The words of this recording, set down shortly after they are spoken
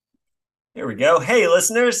There we go. Hey,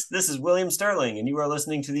 listeners, this is William Sterling, and you are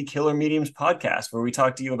listening to the Killer Mediums podcast, where we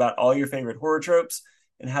talk to you about all your favorite horror tropes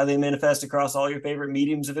and how they manifest across all your favorite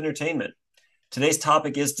mediums of entertainment. Today's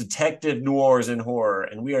topic is Detective Noirs in horror,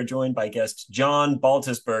 and we are joined by guest John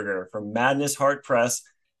Baltisberger from Madness Heart Press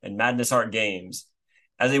and Madness Heart Games.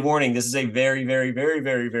 As a warning, this is a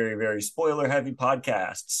very spoiler heavy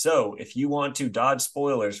podcast. So if you want to dodge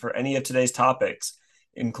spoilers for any of today's topics,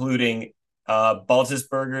 including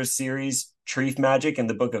Baltisberger's series Treif Magic and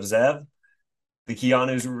the Book of Zev, the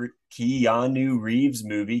Keanu Reeves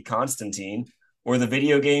movie Constantine, or the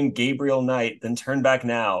video game Gabriel Knight, then turn back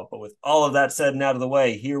now. But with all of that said and out of the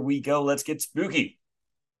way, here we go. Let's get spooky.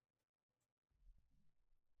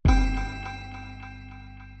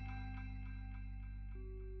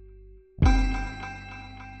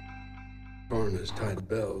 Coroners tied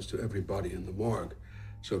bells to every body in the morgue.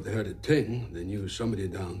 So if they heard a ting, they knew somebody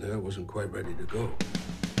down there wasn't quite ready to go.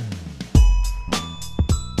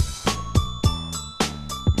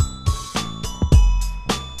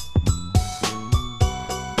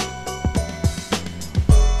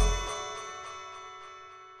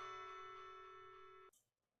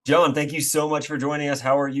 John, thank you so much for joining us.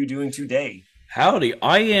 How are you doing today? Howdy,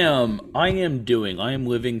 I am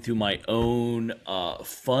living through my own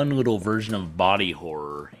fun little version of body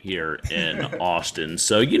horror here in Austin.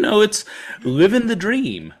 So, it's living the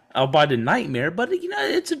dream out by the nightmare, but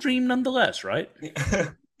it's a dream nonetheless, right?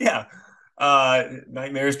 Yeah.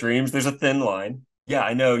 Nightmares, dreams, there's a thin line. Yeah,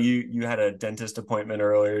 I know you had a dentist appointment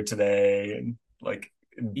earlier today, and like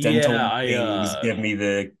Yeah, dental things give me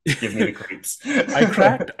the creeps.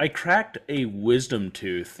 I cracked a wisdom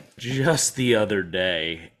tooth just the other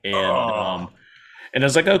day, Oh, and I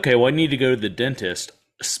was like, okay, well, I need to go to the dentist.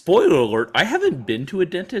 Spoiler alert, I haven't been to a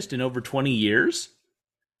dentist in over 20 years.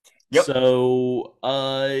 yep. So,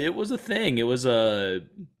 it was a thing. It was a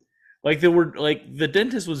like there were like the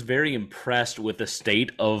dentist was very impressed with the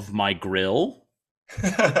state of my grill,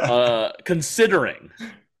 considering.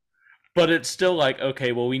 But it's still like,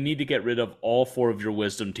 okay, well, we need to get rid of all four of your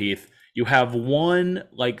wisdom teeth. You have one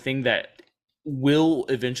like thing that will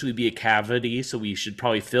eventually be a cavity, so we should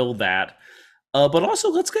probably fill that. But also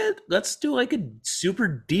let's do like a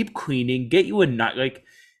super deep cleaning, get you a not like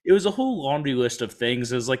it was a whole laundry list of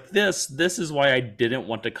things. It was like this is why I didn't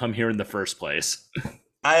want to come here in the first place.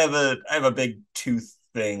 I have a big tooth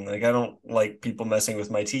thing. Like I don't like people messing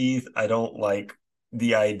with my teeth. I don't like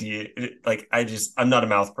the idea. Like I'm not a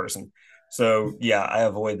mouth person. So yeah, I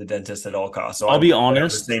avoid the dentist at all costs. So I'll I'm be right on the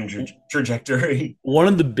honest, same trajectory. one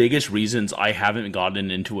of the biggest reasons I haven't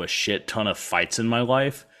gotten into a shit ton of fights in my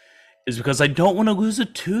life is because I don't want to lose a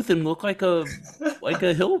tooth and look like a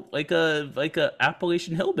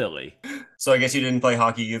Appalachian hillbilly. So I guess you didn't play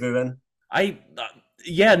hockey either then? I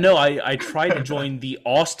yeah, no, I tried to join the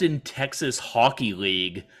Austin, Texas Hockey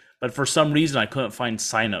League, but for some reason I couldn't find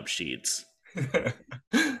sign-up sheets.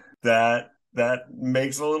 That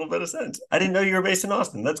makes a little bit of sense. I didn't know you were based in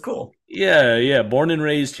Austin. That's cool. Yeah, yeah, born and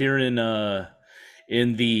raised here in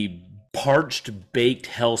the parched baked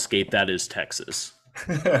hellscape that is Texas.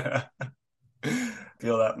 Feel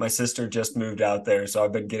that my sister just moved out there, so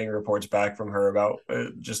I've been getting reports back from her about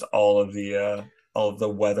just all of the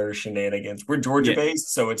weather shenanigans. We're Georgia Yeah.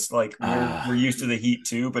 based, so it's like we're Ah. used to the heat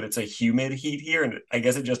too, but it's a humid heat here, and I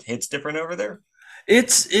guess it just hits different over there.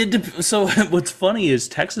 So what's funny is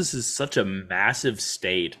Texas is such a massive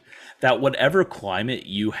state that whatever climate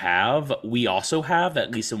you have, we also have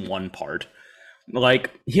at least in one part.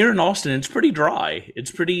 Like here in Austin, it's pretty dry.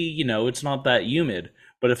 It's pretty, it's not that humid.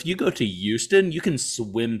 But if you go to Houston, you can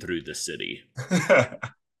swim through the city.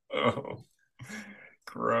 Oh,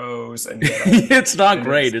 gross, and yet I It's not did it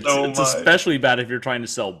great. It's so it's much. especially bad if you're trying to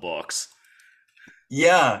sell books.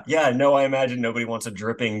 Yeah, yeah. No, I imagine nobody wants a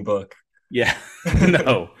dripping book. Yeah.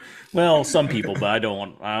 No. Well, some people, but I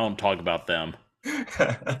don't talk about them.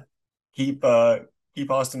 keep uh keep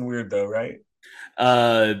Austin weird though, right? With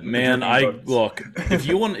the Man, dripping I books. look, if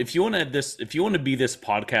you want to be this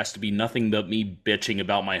podcast to be nothing but me bitching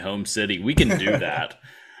about my home city, we can do that.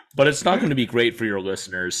 But it's not going to be great for your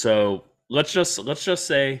listeners. So let's just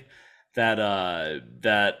say that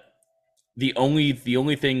the only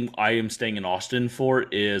thing I am staying in Austin for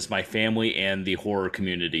is my family and the horror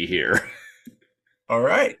community here. All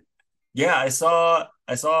right. Yeah, I saw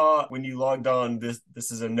when you logged on. This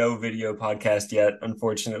is a no video podcast yet,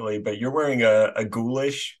 unfortunately, but you're wearing a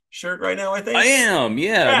ghoulish shirt right now, I I think. am,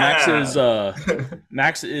 yeah. Max is Yeah.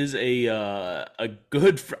 Max is a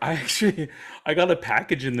good I got a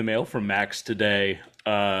package in the mail from Max today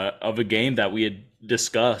of a game that we had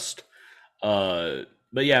discussed.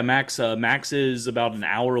 But yeah, Max is about an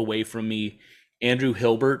hour away from me Andrew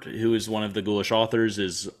Hilbert, who is one of the Ghoulish authors,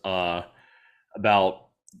 is about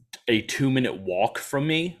a 2-minute walk from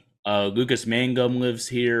me. Lucas Mangum lives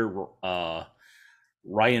here.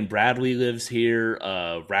 Ryan Bradley lives here.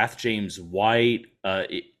 Wrath James White,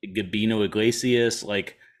 Gabino Iglesias.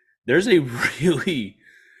 Like, there's a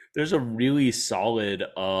really solid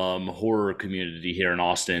horror community here in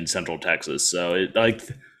Austin, Central Texas. So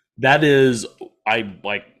that is, I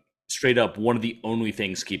like, straight up one of the only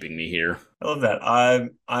things keeping me here. I love that.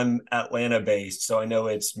 I'm Atlanta based, so I know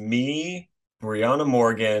it's me, Brianna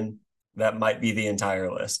Morgan. That might be the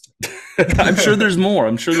entire list. I'm sure there's more.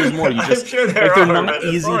 I'm sure there's more. You just I'm sure they're are, not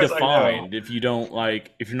easy to I find if you don't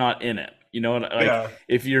if you're not in it. You know,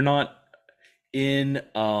 if you're not in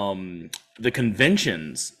the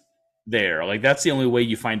conventions there. Like, that's the only way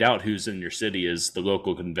you find out who's in your city, is the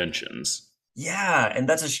local conventions. Yeah, and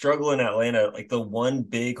that's a struggle in Atlanta. Like, the one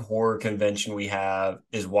big horror convention we have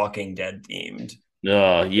is Walking Dead themed.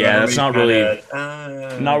 Yeah, that's not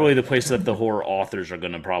really the place that the horror authors are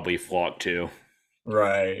going to probably flock to.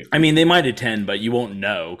 Right. I mean, they might attend, but you won't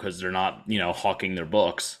know because they're not, hawking their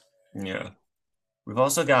books. Yeah. We've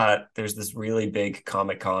also there's this really big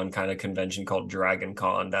Comic-Con kind of convention called Dragon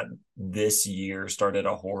Con that this year started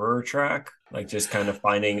a horror track, like just kind of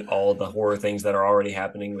finding all the horror things that are already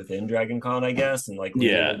happening within Dragon Con, I guess, and like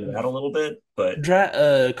leaning into that a little bit. But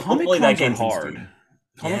Comic-Cons are hard. Yeah.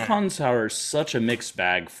 Comic-Cons are such a mixed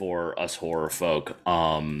bag for us horror folk.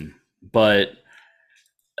 But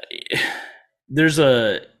there's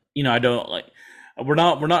I don't like, we're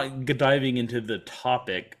not diving into the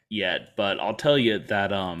topic yet, but I'll tell you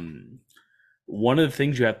that one of the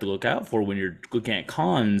things you have to look out for when you're looking at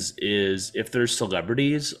cons is if there's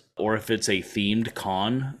celebrities or if it's a themed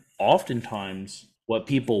con. Oftentimes what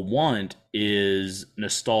people want is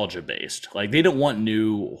nostalgia based. Like, they don't want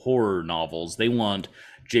new horror novels. They want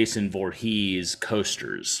Jason Voorhees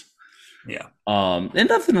coasters. Yeah. And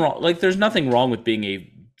nothing wrong. Like, there's nothing wrong with being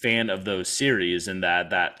a fan of those series and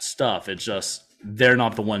that stuff. It's just they're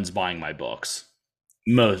not the ones buying my books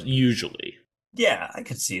most usually. Yeah, I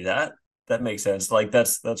could see that. That makes sense. Like,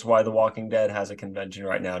 that's why The Walking Dead has a convention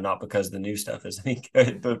right now, not because the new stuff is any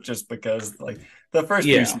good, but just because like the first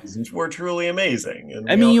few seasons were truly amazing. And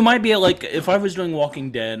I mean, you might be like, if I was doing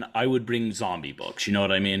Walking Dead, I would bring zombie books. You know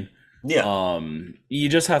what I mean? Yeah. You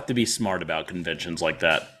just have to be smart about conventions like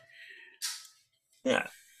that. Yeah.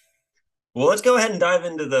 Well, let's go ahead and dive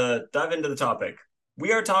into the topic.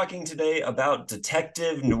 We are talking today about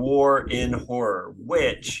Detective Noir in horror,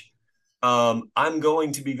 which I'm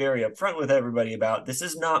going to be very upfront with everybody about. This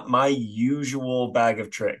is not my usual bag of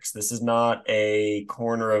tricks. This is not a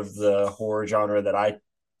corner of the horror genre that I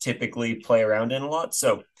typically play around in a lot.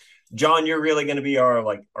 So, John, you're really going to be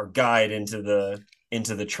our guide into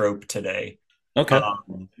the trope today. Okay.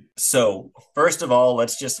 So first of all,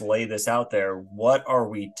 let's just lay this out there. What are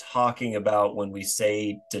we talking about when we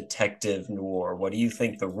say detective noir? What do you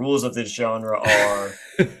think the rules of this genre are?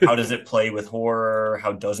 How does it play with horror?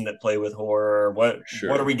 How doesn't it play with horror? What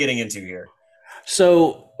are we getting into here?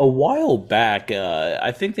 So a while back,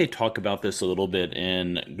 I think they talk about this a little bit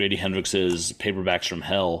in Grady Hendrix's Paperbacks from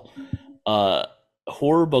Hell.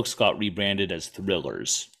 Horror books got rebranded as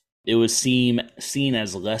thrillers. It was seen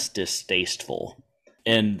as less distasteful.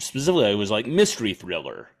 And specifically, it was like mystery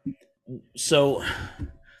thriller. So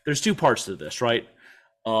there's two parts to this, right?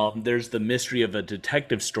 There's the mystery of a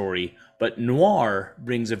detective story, but noir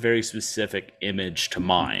brings a very specific image to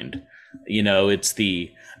mind. It's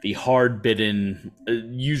the hard-bitten,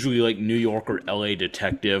 usually like New York or LA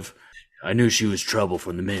detective. I knew she was trouble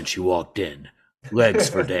from the minute she walked in. Legs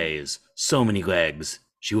for days. So many legs.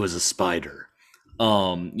 She was a spider.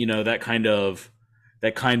 That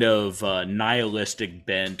kind of nihilistic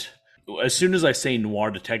bent. As soon as I say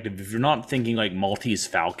noir detective, if you're not thinking like Maltese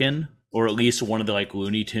Falcon, or at least one of the like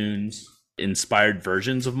Looney Tunes inspired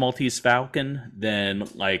versions of Maltese Falcon, then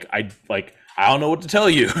I don't know what to tell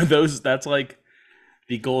you. That's like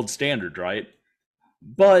the gold standard, right?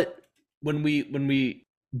 But when we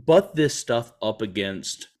butt this stuff up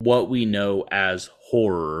against what we know as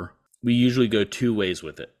horror, we usually go two ways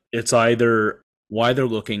with it. It's either why they're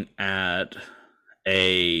looking at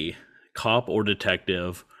a cop or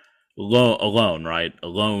detective alone, right? A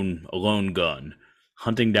lone gun,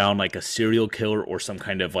 hunting down like a serial killer or some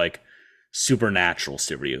kind of like supernatural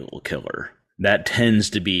serial killer. That tends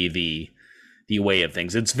to be the way of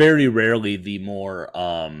things. It's very rarely the more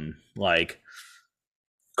like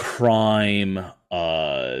crime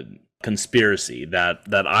conspiracy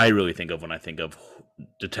that I really think of when I think of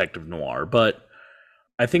detective noir. But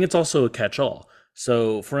I think it's also a catch-all.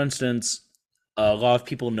 So, for instance, a lot of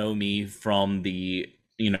people know me from the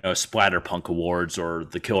Splatterpunk Awards or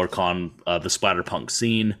the KillerCon, the Splatterpunk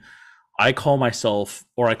scene. I call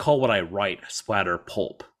what I write splatter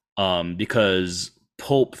pulp, because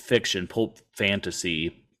pulp fiction, pulp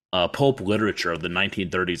fantasy, pulp literature of the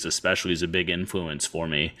 1930s especially is a big influence for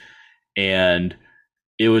me. And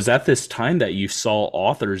it was at this time that you saw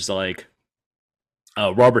authors like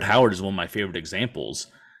Robert Howard is one of my favorite examples.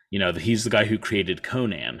 He's the guy who created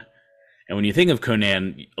Conan. And when you think of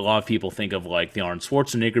Conan, a lot of people think of like the Arnold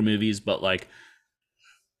Schwarzenegger movies, but like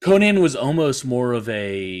Conan was almost more of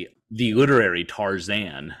the literary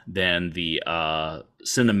Tarzan than the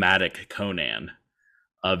cinematic Conan.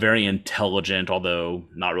 A very intelligent, although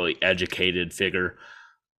not really educated figure.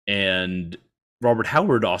 And Robert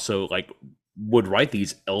Howard also would write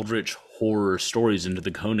these eldritch horror stories into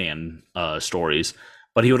the Conan stories,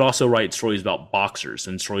 but he would also write stories about boxers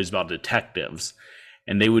and stories about detectives,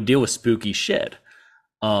 and they would deal with spooky shit.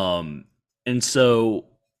 And so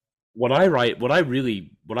what I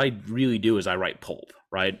really do is I write pulp,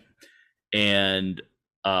 right? And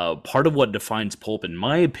part of what defines pulp, in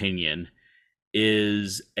my opinion,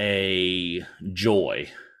 is a joy,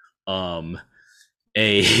 a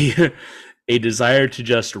a desire to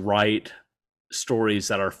just write stories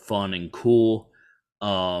that are fun and cool,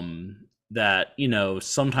 that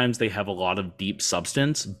sometimes they have a lot of deep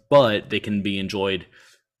substance, but they can be enjoyed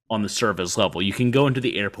on the surface level. You can go into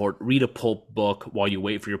the airport, read a pulp book while you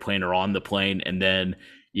wait for your plane or on the plane, and then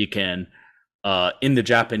you can in the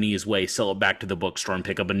Japanese way sell it back to the bookstore and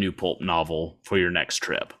pick up a new pulp novel for your next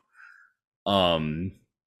trip.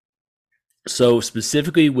 So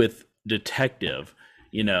specifically with detective,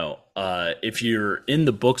 if you're in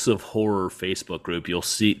the Books of Horror Facebook group, you'll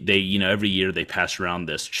see they, every year they pass around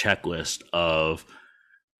this checklist of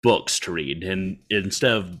books to read, and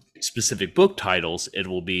instead of specific book titles, it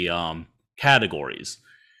will be categories.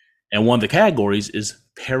 And one of the categories is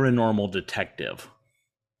paranormal detective.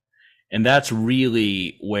 And that's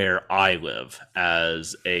really where I live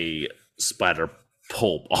as a splatter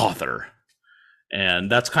pulp author.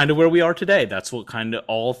 And that's kind of where we are today. That's what kind of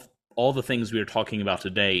all the things we are talking about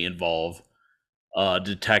today involve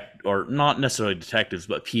or not necessarily detectives,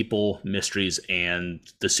 but people, mysteries, and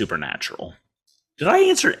the supernatural. Did I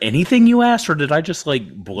answer anything you asked, or did I just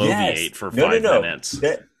bloviate for 5 minutes?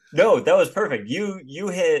 That was perfect. You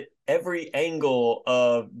hit every angle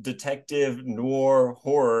of detective noir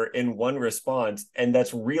horror in one response, and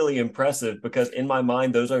that's really impressive because in my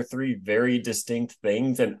mind those are three very distinct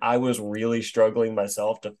things, and I was really struggling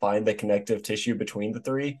myself to find the connective tissue between the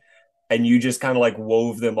three, and you just kind of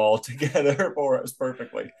wove them all together for us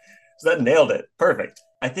perfectly. So that nailed it. Perfect.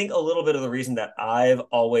 I think a little bit of the reason that I've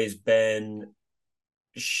always been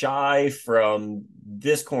shy from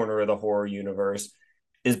this corner of the horror universe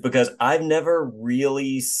is because I've never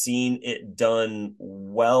really seen it done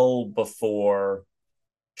well before,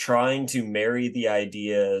 trying to marry the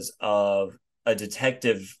ideas of a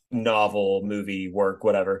detective novel, movie, work,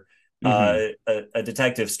 whatever, a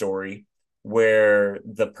detective story where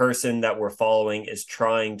the person that we're following is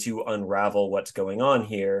trying to unravel what's going on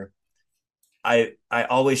here. I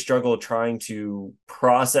always struggle trying to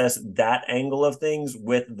process that angle of things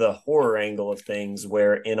with the horror angle of things,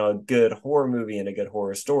 where in a good horror movie and a good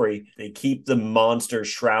horror story, they keep the monster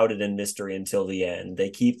shrouded in mystery until the end.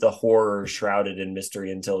 They keep the horror shrouded in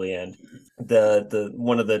mystery until the end. The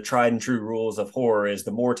one of the tried and true rules of horror is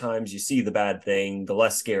the more times you see the bad thing, the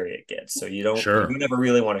less scary it gets. So you never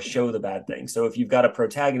really want to show the bad thing. So if you've got a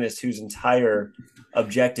protagonist whose entire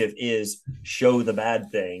objective is show the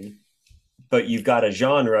bad thing, but you've got a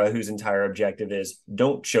genre whose entire objective is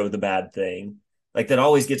don't show the bad thing, that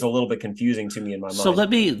always gets a little bit confusing to me in my mind. So let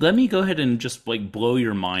me go ahead and just blow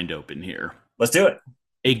your mind open here. Let's do it.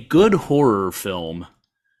 A good horror film,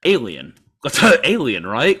 Alien. Alien,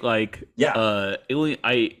 right? Yeah. Alien.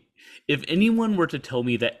 If anyone were to tell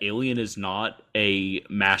me that Alien is not a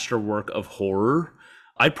masterwork of horror,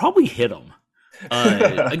 I'd probably hit them.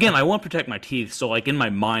 Again, I want to protect my teeth, so in my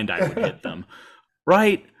mind I would hit them,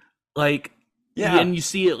 right? Yeah. And you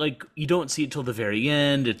see it you don't see it till the very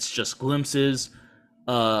end. It's just glimpses.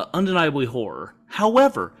 Undeniably horror.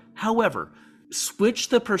 However, switch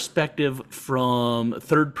the perspective from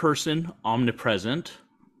third person omnipresent,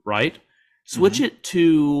 right? Switch it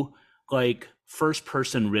to first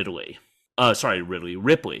person Ripley.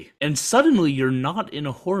 And suddenly you're not in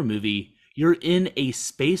a horror movie, you're in a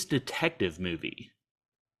space detective movie.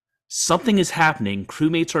 Something is happening,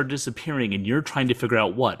 crewmates are disappearing, and you're trying to figure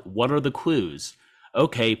out what are the clues.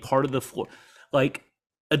 Okay, part of the floor.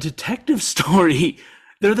 A detective story,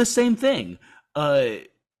 they're the same thing.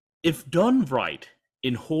 If done right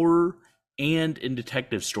in horror and in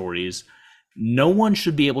detective stories, No one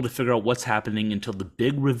should be able to figure out what's happening until the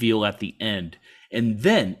big reveal at the end. And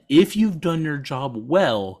then, if you've done your job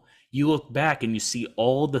well, you look back and you see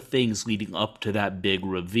all the things leading up to that big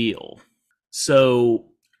reveal. So,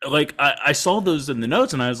 like, I saw those in the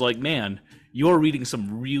notes and I was like, man, you're reading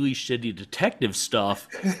some really shitty detective stuff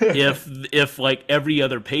if like every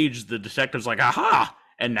other page the detective's like, aha,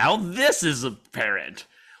 and now this is apparent.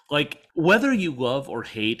 Like, whether you love or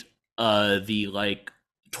hate the like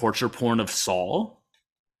torture porn of Saw,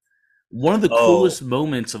 one of the coolest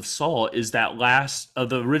moments of Saw is that last of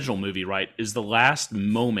the original movie, right? Is the last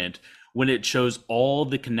moment when it shows all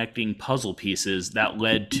the connecting puzzle pieces that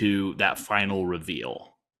led to that final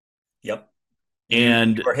reveal. Yep.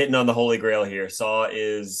 And we're hitting on the holy grail here. Saw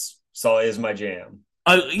is my jam.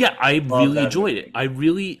 Yeah, I Love really that enjoyed movie. it. I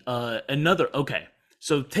really okay.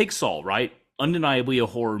 So take Saw, right? Undeniably a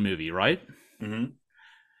horror movie, right? Mm-hmm.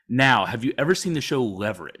 Now, have you ever seen the show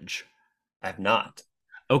Leverage? I have not.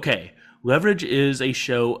 Okay, Leverage is a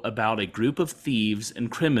show about a group of thieves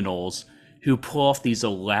and criminals who pull off these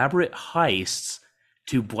elaborate heists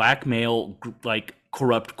to blackmail like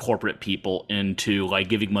corrupt corporate people into like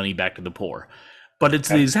giving money back to the poor. But it's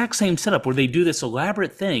the exact same setup where they do this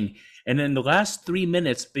elaborate thing, and in the last 3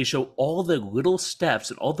 minutes, they show all the little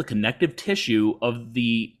steps and all the connective tissue of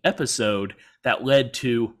the episode that led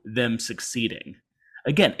to them succeeding.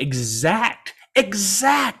 Again, exact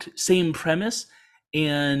same premise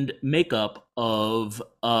and makeup of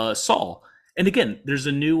Saul. And again, there's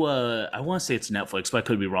a new I want to say it's Netflix, but I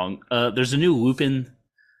could be wrong. There's a new Lupin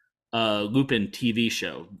TV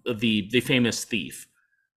show, the famous thief.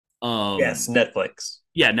 Yes, Netflix.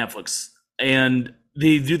 Yeah, Netflix. And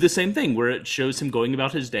they do the same thing where it shows him going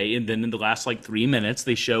about his day, and then in the last like 3 minutes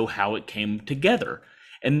they show how it came together.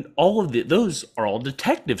 And all of those are all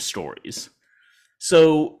detective stories.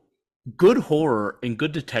 So good horror and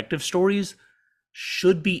good detective stories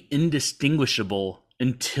should be indistinguishable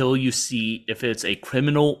until you see if it's a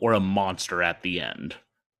criminal or a monster at the end.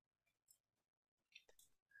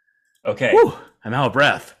 Okay. Whew, I'm out of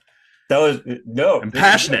breath. I'm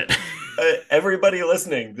passionate. Everybody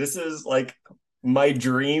listening, this is like my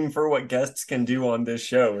dream for what guests can do on this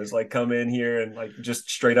show is like come in here and like just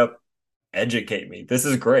straight up educate me. This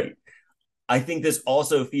is great. I think this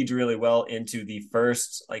also feeds really well into the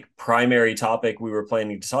first like primary topic we were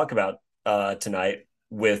planning to talk about tonight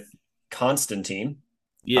with Constantine.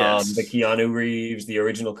 Yes. The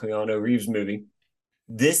original Keanu Reeves movie.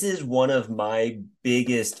 This is one of my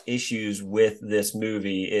biggest issues with this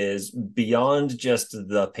movie is beyond just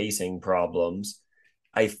the pacing problems.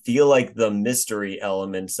 I feel like the mystery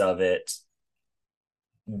elements of it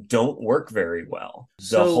don't work very well.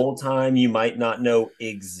 The whole time you might not know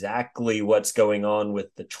exactly what's going on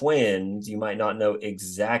with the twins. You might not know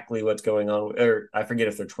exactly what's going on, or I forget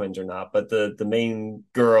if they're twins or not, but the main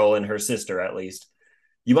girl and her sister, at least.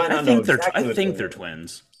 You might not know exactly I think they're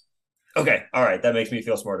twins. Okay, all right. That makes me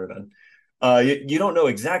feel smarter then. You don't know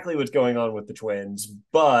exactly what's going on with the twins,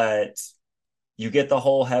 but you get the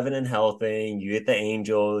whole heaven and hell thing. You get the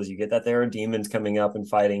angels. You get that there are demons coming up and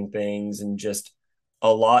fighting things, and just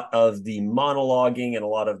a lot of the monologuing and a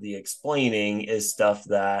lot of the explaining is stuff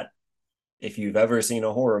that if you've ever seen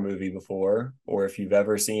a horror movie before, or if you've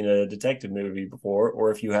ever seen a detective movie before,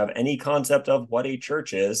 or if you have any concept of what a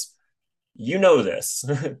church is, you know this.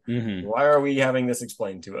 Mm-hmm. Why are we having this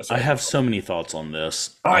explained to us? I have so many thoughts on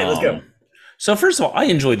this. All right, let's go. So first of all, I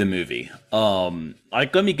enjoyed the movie.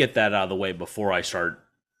 Like let me get that out of the way before I start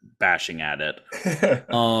bashing at it.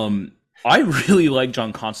 I really like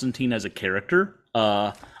John Constantine as a character.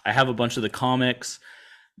 I have a bunch of the comics.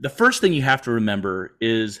 The first thing you have to remember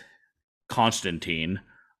is Constantine.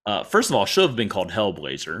 First of all, should have been called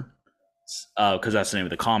Hellblazer, because that's the name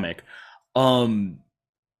of the comic.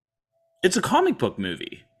 It's a comic book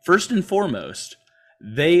movie. First and foremost,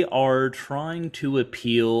 they are trying to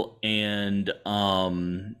appeal and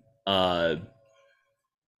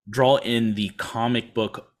draw in the comic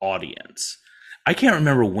book audience. I can't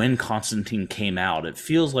remember when Constantine came out. It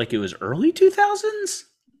feels like it was early 2000s.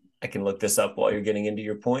 I can look this up while you're getting into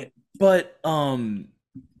your point. But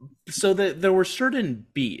so there were certain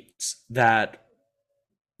beats that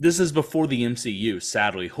this is before the MCU,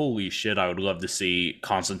 sadly. Holy shit, I would love to see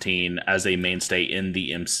Constantine as a mainstay in the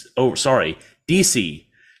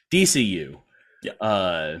DCU.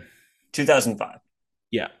 Yeah. 2005.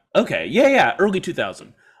 Yeah. Okay. Yeah. Early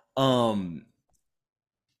 2000.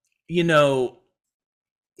 You know,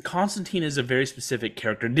 Constantine is a very specific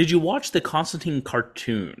character. Did you watch the Constantine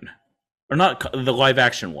cartoon? Or not the live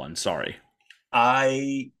action one, sorry.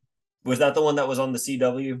 Was that the one that was on the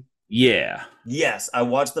CW? Yeah. Yes, I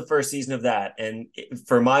watched the first season of that, and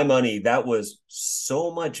for my money, that was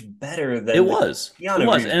so much better It than the was. It Keanu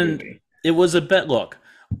was. Reeves And movie. it was a bet. Look,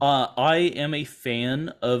 I am a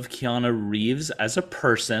fan of Keanu Reeves as a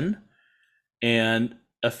person and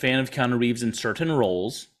a fan of Keanu Reeves in certain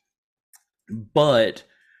roles, but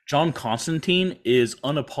John Constantine is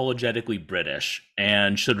unapologetically British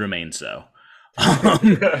and should remain so.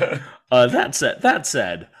 Um, that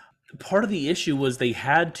said, part of the issue was they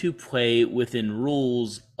had to play within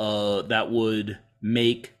rules that would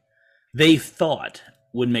make they thought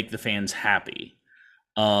would make the fans happy,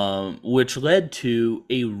 which led to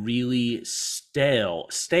a really stale,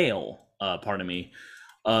 pardon me,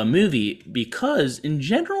 movie because in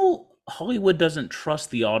general Hollywood doesn't trust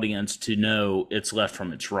the audience to know its left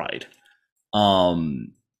from its right.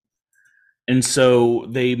 Um, and so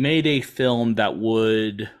they made a film that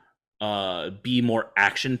would be more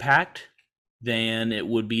action packed than it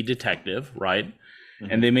would be detective, right?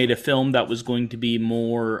 And Mhm. they made a film that was going to be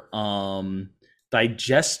more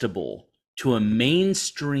digestible to a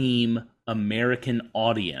mainstream American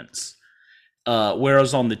audience.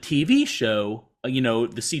 Whereas on the TV show,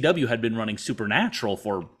 the CW had been running Supernatural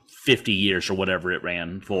for 50 years or whatever it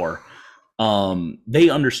ran for. They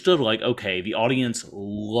understood, like, okay, the audience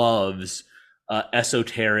loves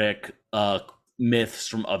esoteric myths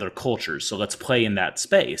from other cultures, so let's play in that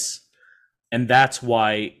space. And that's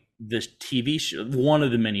why the TV show, one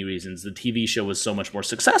of the many reasons the TV show was so much more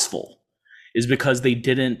successful, is because they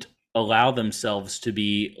didn't allow themselves to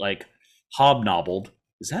be like hobnobbled.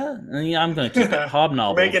 Is that? Yeah, I'm going to take it. We're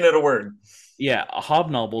Hobnobbled. making it a word. Yeah,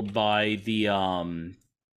 hobnobbled by the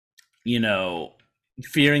you know,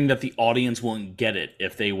 fearing that the audience won't get it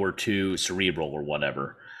if they were too cerebral or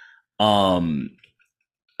whatever. Um,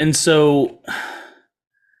 and so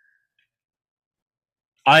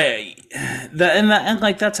I and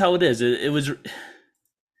like that's how it is. It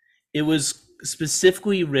was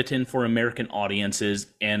specifically written for American audiences,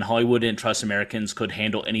 and Hollywood didn't trust Americans could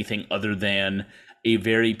handle anything other than a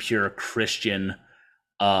very pure Christian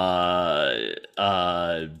uh,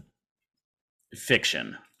 uh,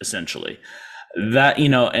 fiction, essentially.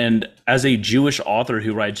 And as a Jewish author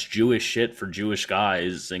who writes Jewish shit for Jewish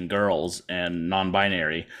guys and girls and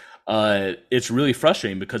non-binary, it's really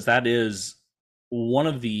frustrating because that is one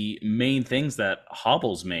of the main things that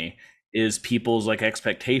hobbles me is people's like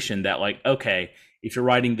expectation that, like, okay, if you're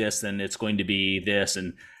writing this, then it's going to be this,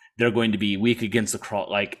 and they're going to be weak against the cross.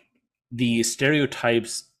 Like the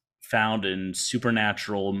stereotypes found in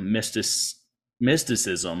supernatural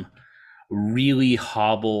mysticism really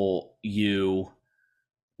hobble you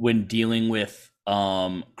when dealing with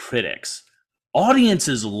critics.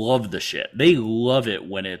 Audiences love the shit. They love it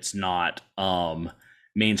when it's not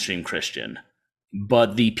mainstream Christian.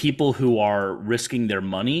 But the people who are risking their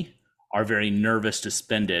money are very nervous to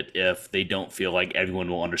spend it if they don't feel like everyone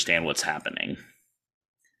will understand what's happening.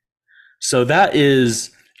 So that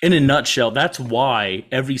is, in a nutshell, that's why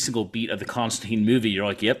every single beat of the Constantine movie, you're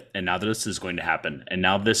like, yep, and now this is going to happen, and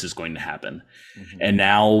now this is going to happen, Mhm.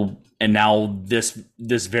 and now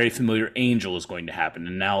this very familiar angel is going to happen,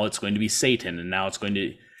 and now it's going to be Satan, and now it's going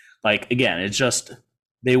to, like, again, it's just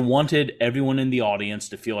they wanted everyone in the audience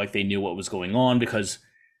to feel like they knew what was going on, because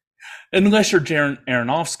unless you're Darren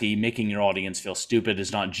Aronofsky, making your audience feel stupid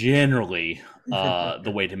is not generally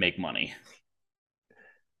the way to make money.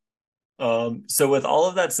 So with all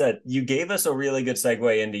of that said, you gave us a really good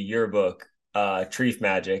segue into your book, Treif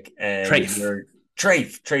Magic, and Trafe, your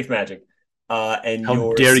Treif Magic, and how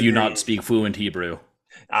your dare you not series. speak fluent Hebrew?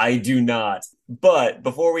 I do not. But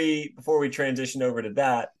before we transition over to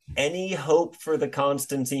that, any hope for the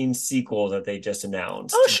Constantine sequel that they just Oh,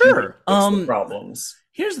 announced? Do you think sure. fix the problems?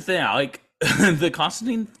 Here's the thing. Like the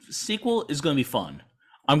Constantine sequel is going to be fun.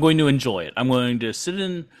 I'm going to enjoy it. I'm going to sit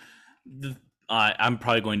in the. I'm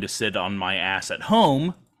probably going to sit on my ass at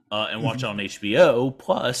home and watch it on HBO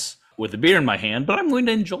Plus with a beer in my hand. But I'm going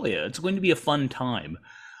to enjoy it. It's going to be a fun time.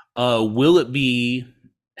 Will it be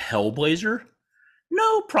Hellblazer?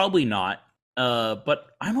 No, probably not. But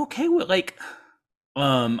I'm okay with, like,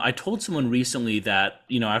 I told someone recently that,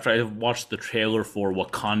 after I watched the trailer for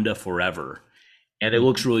Wakanda Forever, and it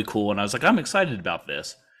looks really cool, and I was like, I'm excited about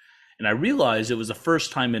this. And I realized it was the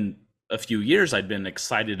first time in a few years I'd been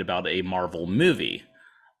excited about a Marvel movie.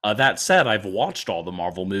 That said, I've watched all the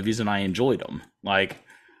Marvel movies and I enjoyed them. Like,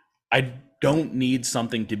 I don't need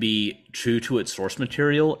something to be true to its source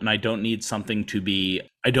material, and I don't need something to be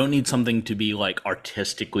like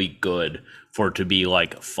artistically good for it to be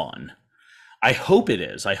like fun. I hope it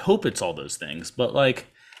is. I hope it's all those things. But like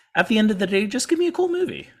at the end of the day, just give me a cool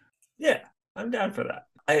movie. Yeah, I'm down for that.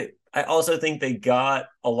 I also think they got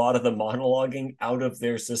a lot of the monologuing out of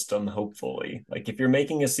their system, hopefully. Like if you're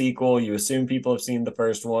making a sequel, you assume people have seen the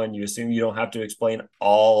first one, you assume you don't have to explain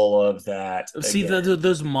all of that See, again.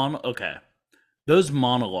 those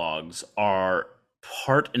monologues are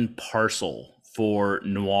part and parcel for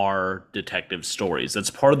noir detective stories. That's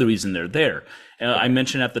part of the reason they're there. I Okay.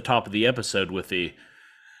 mentioned at the top of the episode with the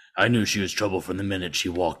 "I knew she was trouble from the minute she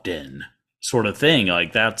walked in" sort of thing.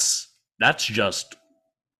 Like that's just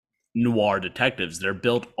noir detectives. They're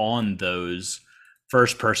built on those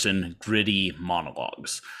first person gritty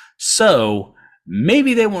monologues. So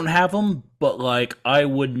maybe they won't have them, but like I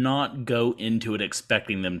would not go into it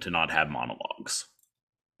expecting them to not have monologues.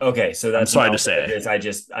 Okay, so I'm that's sorry to not what it say. is.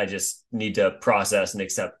 I just need to process and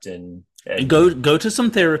accept And and go to some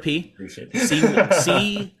therapy. appreciate See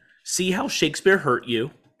it. see how Shakespeare hurt you,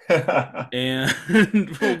 and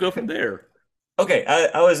we'll go from there. Okay,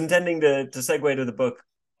 I was intending to segue to the book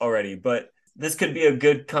already, but this could be a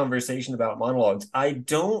good conversation about monologues. I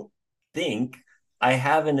don't think I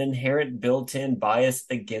have an inherent built-in bias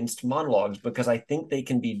against monologues because I think they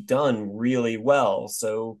can be done really well.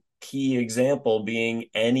 So, key example being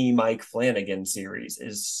any Mike Flanagan series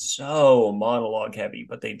is so monologue heavy,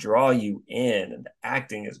 but they draw you in and the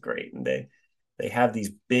acting is great and they have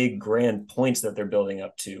these big grand points that they're building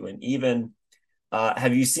up to. And even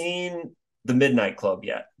have you seen The Midnight Club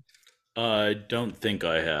yet? I don't think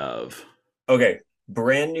I have. Okay,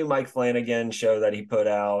 brand new Mike Flanagan show that he put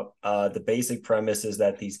out. The basic premise is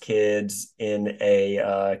that these kids in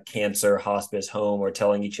a cancer hospice home are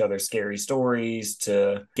telling each other scary stories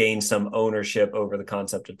to gain some ownership over the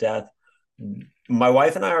concept of death. My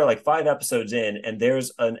wife and I are like 5 episodes in, and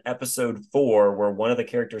there's an episode 4 where one of the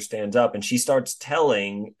characters stands up and she starts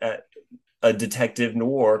telling a detective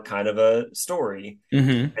noir kind of a story,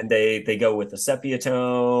 Mm-hmm. and they go with the sepia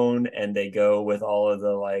tone and they go with all of the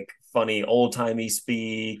like funny old-timey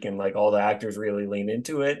speak, and like all the actors really lean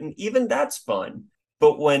into it, and even that's fun.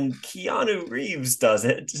 But when Keanu Reeves does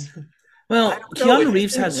it, I Well, don't know, it Keanu just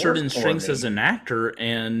Reeves didn't has work certain for strengths as me. an actor,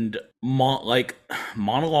 and like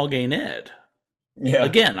monologue ain't it. Yeah.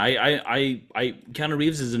 Again, Keanu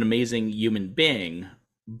Reeves is an amazing human being,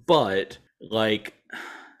 but like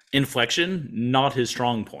inflection, not his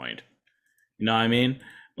strong point. You know what I mean?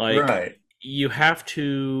 Like Right. you have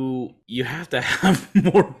to have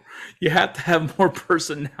more you have to have more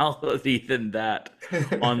personality than that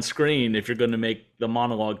on screen if you're going to make the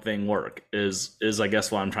monologue thing work. Is I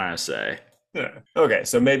guess what I'm trying to say. Yeah. Okay,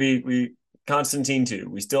 so maybe we Constantine too.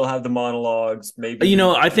 We still have the monologues. You Maybe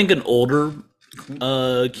know, I think an older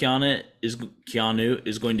Keanu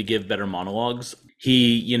is going to give better monologues.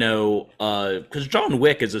 He, because John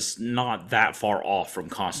Wick is just not that far off from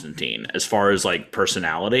Constantine as far as like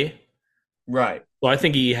personality. right. So I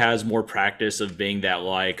think he has more practice of being that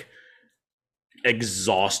like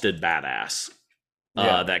exhausted badass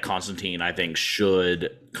Yeah. that Constantine I think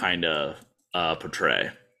should kind of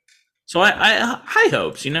portray. So I high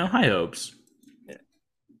hopes, high hopes. Yeah.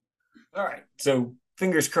 All right. So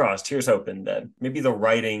fingers crossed. Here's hoping that maybe the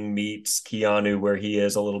writing meets Keanu where he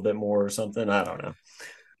is a little bit more or something. I don't know.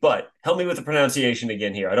 But help me with the pronunciation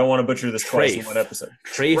again here. I don't want to butcher this twice in one Treif, episode.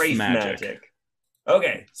 Treif Treif Magic, Magic.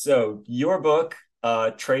 Okay, so your book,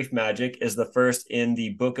 Treif Magic, is the first in the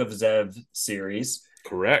Book of Zev series.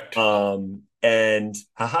 correct. And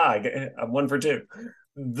haha, I'm 1 for 2.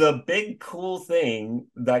 The big cool thing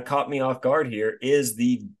that caught me off guard here is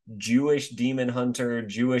the Jewish demon hunter,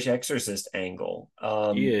 Jewish exorcist angle.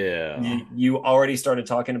 Yeah, You already started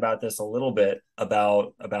talking about this a little bit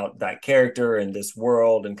about that character and this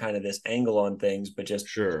world and kind of this angle on things, but just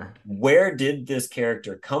sure. where did this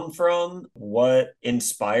character come from? What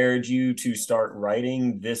inspired you to start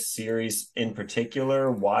writing this series in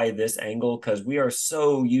particular? Why this angle? Because we are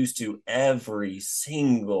so used to every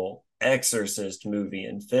single Exorcist movie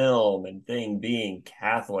and film and thing being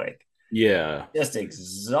Catholic. Yeah, Just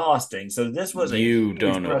exhausting. So this was a you huge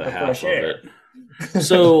don't know breath the of half fresh of air. it.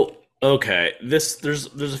 So okay, there's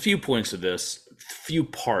a few points to this, few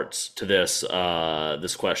parts to this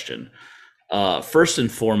question. First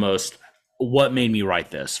and foremost, what made me write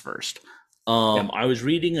this first? Yeah. I was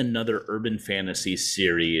reading another urban fantasy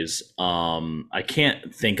series. I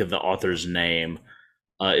can't think of the author's name.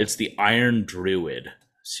 It's the Iron Druid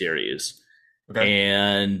series, Okay.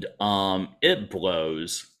 and it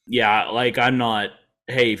blows. Yeah, like I'm not.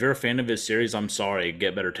 Hey, if you're a fan of his series, I'm sorry.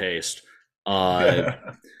 Get better taste. Uh,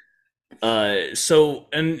 so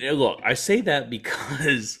and look, I say that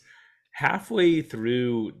because halfway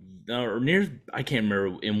through or near, I can't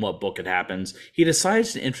remember in what book it happens. He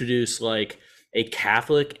decides to introduce like a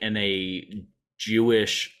Catholic and a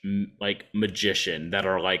Jewish like magician that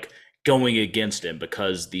are like going against him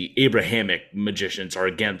because the Abrahamic magicians are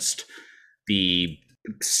against the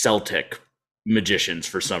Celtic magicians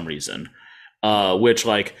for some reason. Which,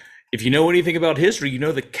 like, if you know anything about history, you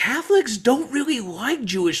know the Catholics don't really like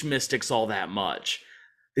Jewish mystics all that much.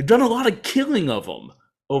 They've done a lot of killing of them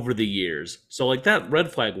over the years. So, like, that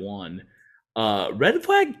red flag one. Red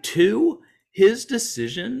flag two, his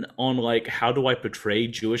decision on, like, how do I portray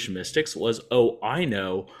Jewish mystics was, oh, I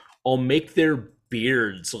know, I'll make their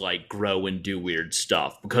beards, like, grow and do weird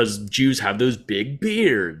stuff because Jews have those big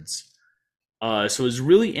beards. So it was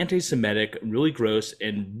really anti-Semitic, really gross,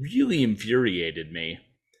 and really infuriated me.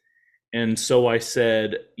 And so I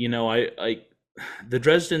said, you know, I the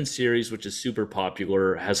Dresden series, which is super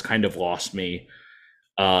popular, has kind of lost me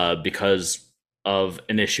because of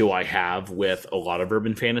an issue I have with a lot of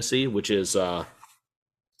urban fantasy, which is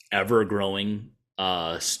ever-growing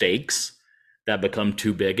stakes that become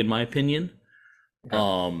too big, in my opinion.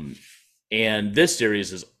 Okay. And this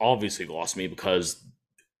series has obviously lost me because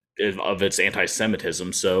of its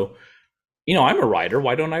anti-Semitism. So, you know, I'm a writer.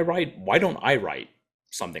 Why don't I write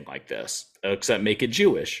something like this, except make it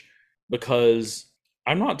Jewish? Because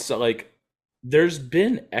I'm not so, like, there's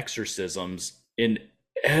been exorcisms in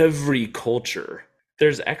every culture.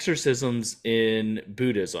 There's exorcisms in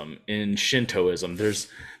Buddhism, in Shintoism. There's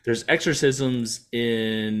exorcisms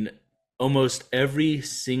in almost every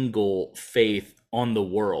single faith on the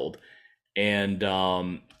world. And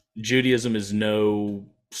Judaism is no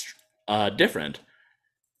different.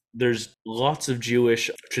 There's lots of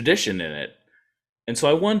Jewish tradition in it. And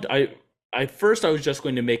so I first was just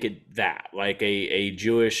going to make it that, like a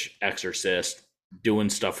Jewish exorcist doing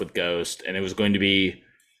stuff with ghosts, and it was going to be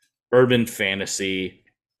urban fantasy,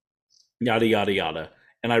 yada yada yada.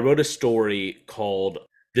 And I wrote a story called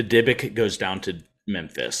The Dybbuk Goes Down to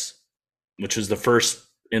Memphis, which was the first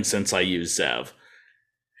instance I used Zev.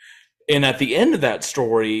 And at the end of that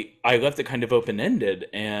story, I left it kind of open-ended,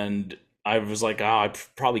 and I was like, I'd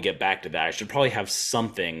probably get back to that. I should probably have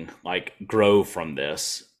something like grow from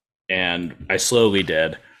this. And I slowly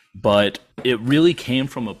did. But it really came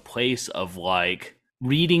from a place of like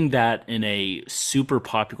reading that in a super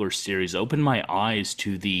popular series opened my eyes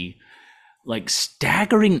to the like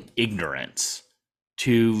staggering ignorance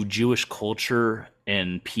to Jewish culture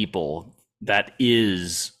and people that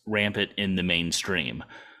is rampant in the mainstream.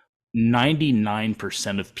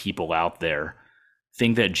 99% of people out there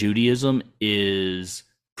think that Judaism is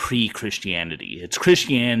pre-Christianity. It's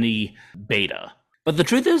Christianity beta. But the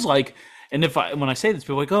truth is, like, and when I say this,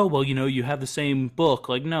 people are like, oh, well, you know, you have the same book.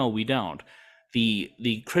 Like, no, we don't.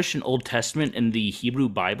 The Christian Old Testament and the Hebrew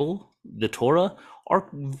Bible, the Torah, are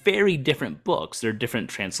very different books. They're different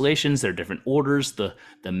translations. They're different orders. The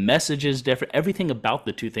message is different. Everything about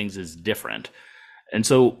the two things is different. And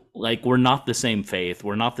so, like, we're not the same faith.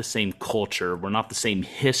 We're not the same culture. We're not the same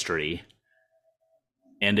history.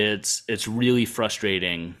 And it's really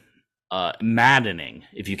frustrating, maddening,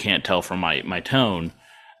 if you can't tell from my tone,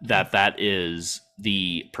 that is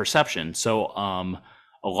the perception. So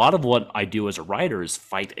a lot of what I do as a writer is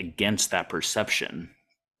fight against that perception.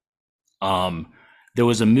 There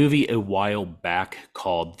was a movie a while back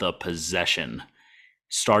called The Possession.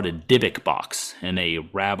 Started Dybbuk box and a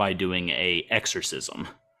rabbi doing a exorcism.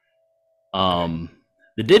 The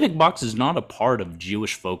Dybbuk box is not a part of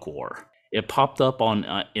Jewish folklore. It popped up on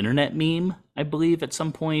internet meme, I believe, at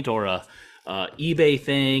some point, or a eBay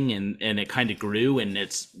thing, and it kind of grew, and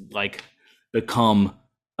it's like become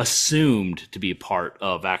assumed to be a part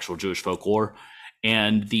of actual Jewish folklore.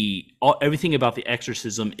 And everything about the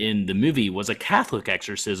exorcism in the movie was a Catholic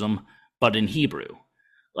exorcism, but in Hebrew.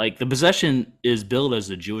 Like, The Possession is billed as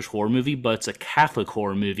a Jewish horror movie, but it's a Catholic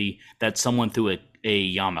horror movie that someone threw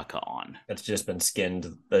a yarmulke on. It's just been skinned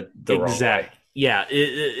the wrong way. Yeah,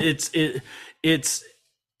 it's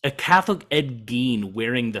a Catholic Ed Gein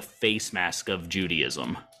wearing the face mask of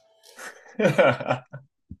Judaism.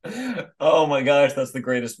 Oh my gosh, that's the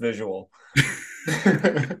greatest visual.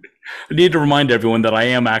 I need to remind everyone that I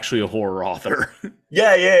am actually a horror author.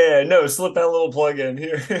 Yeah. No, slip that little plug in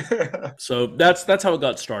here. So that's how it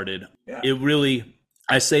got started. Yeah. It really,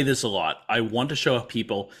 I say this a lot. I want to show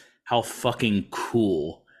people how fucking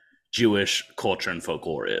cool Jewish culture and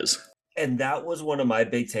folklore is. And that was one of my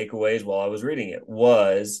big takeaways while I was reading it,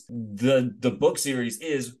 was the book series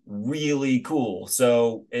is really cool.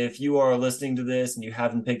 So if you are listening to this and you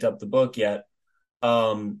haven't picked up the book yet,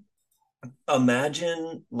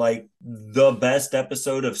 imagine like the best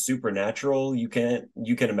episode of Supernatural you can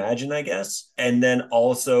imagine, I guess, and then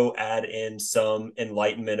also add in some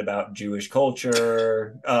enlightenment about Jewish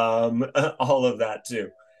culture, all of that too.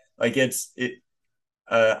 Like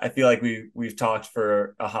I feel like we've talked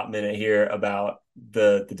for a hot minute here about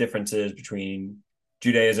the differences between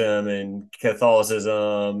Judaism and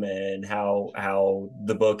Catholicism and how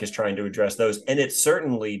the book is trying to address those, and it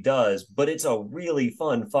certainly does. But it's a really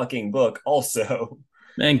fun fucking book, also.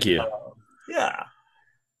 Thank you. Yeah.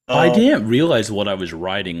 I Um, didn't realize what I was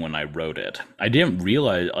writing when I wrote it. I didn't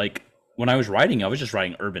realize, like, when I was writing, I was just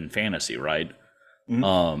writing urban fantasy, right?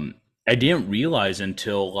 mhm. I didn't realize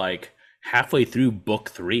until like halfway through book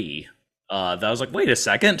three that I was like, wait a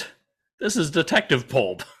second, this is detective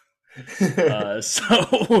pulp.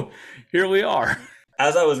 So here we are.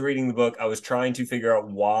 As I was reading the book, I was trying to figure out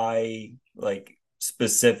why, like,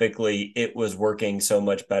 specifically, it was working so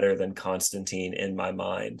much better than Constantine in my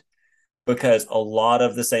mind. Because a lot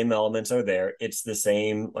of the same elements are there. It's the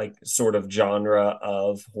same, like, sort of genre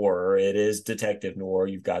of horror. It is detective noir.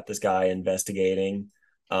 You've got this guy investigating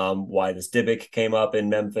why this Dybbuk came up in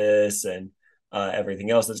Memphis and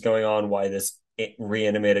everything else that's going on, why this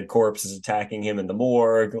reanimated corpse is attacking him in the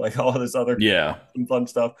morgue, like all this other Yeah. fun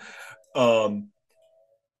stuff. Um,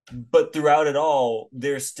 but throughout it all,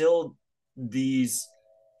 there's still these,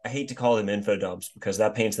 I hate to call them info dumps because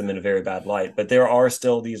that paints them in a very bad light, but there are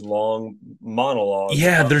still these long monologues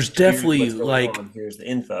Yeah, of there's here's definitely what's going like, on, here's the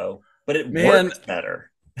info, but it man, works better.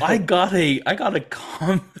 I got a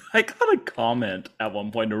comment at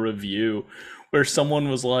one point in a review where someone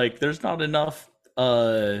was like, there's not enough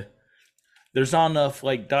like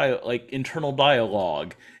like internal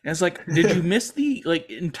dialogue. And it's like, did you miss the like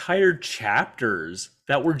entire chapters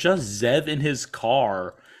that were just Zev in his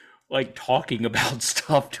car like talking about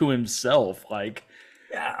stuff to himself? Like,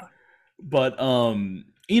 Yeah. but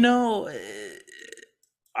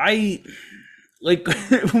I like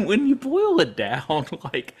when you boil it down,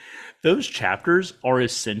 like those chapters are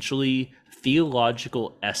essentially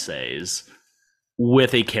theological essays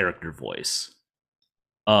with a character voice.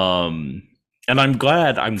 Um and I'm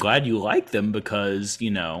glad you like them because,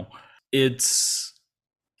 it's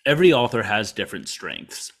every author has different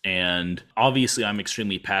strengths, and obviously I'm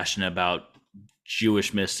extremely passionate about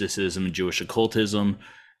Jewish mysticism and Jewish occultism,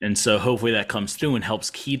 and so hopefully that comes through and helps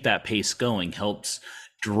keep that pace going, helps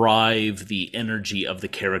drive the energy of the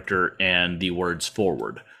character and the words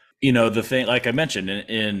forward. The thing, like I mentioned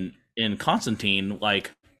in Constantine,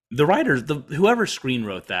 like the writers, the whoever screen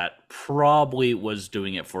wrote that probably was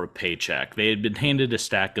doing it for a paycheck. They had been handed a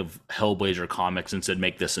stack of Hellblazer comics and said,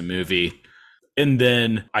 make this a movie. And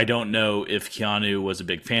then I don't know if Keanu was a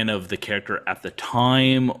big fan of the character at the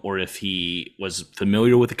time or if he was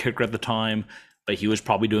familiar with the character at the time, but he was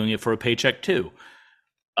probably doing it for a paycheck too.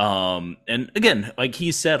 And again, like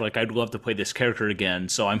he said, like, I'd love to play this character again.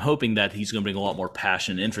 So I'm hoping that he's going to bring a lot more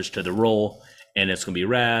passion and interest to the role, and it's going to be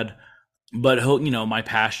rad. But my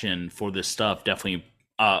passion for this stuff definitely,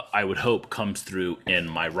 I would hope, comes through in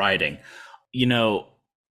my writing. You know,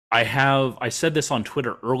 I said this on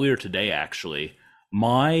Twitter earlier today, actually.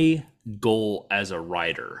 My goal as a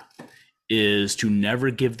writer is to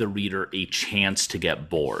never give the reader a chance to get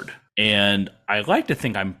bored. And I like to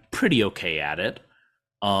think I'm pretty okay at it.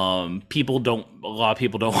 A lot of people don't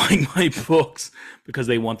like my books because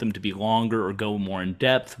they want them to be longer or go more in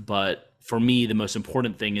depth. But for me, the most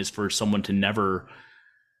important thing is for someone to never,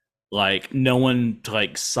 like, no one to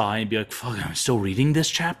like sigh and be like, fuck, I'm still reading this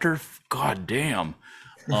chapter. God damn.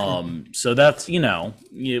 So that's, you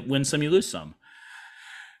win some, you lose some.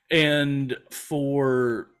 And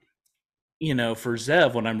for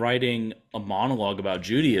Zev, when I'm writing a monologue about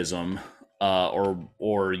Judaism, or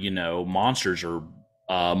monsters or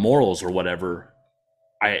morals or whatever,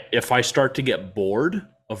 if I start to get bored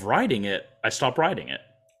of writing it, I stop writing it.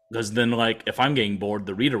 Because then, like, if I'm getting bored,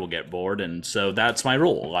 the reader will get bored, and so that's my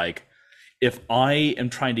rule. Like, if I am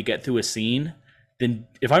trying to get through a scene, then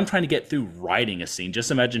if I'm trying to get through writing a scene,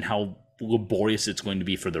 just imagine how laborious it's going to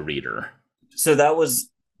be for the reader. So that was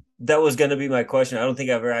going to be my question. I don't think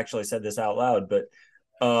I've ever actually said this out loud, but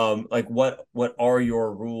like what are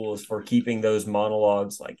your rules for keeping those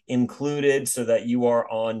monologues like included so that you are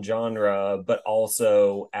on genre but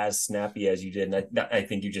also as snappy as you did? And I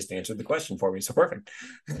think you just answered the question for me, so perfect.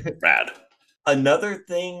 Rad. Another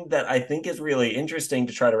thing that I think is really interesting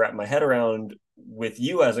to try to wrap my head around with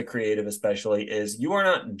you as a creative, especially, is you are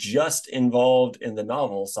not just involved in the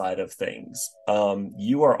novel side of things.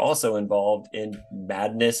 You are also involved in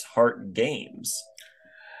Madness Heart Games.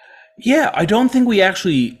 Yeah, I don't think we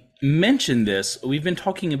actually mentioned this. We've been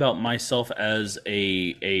talking about myself as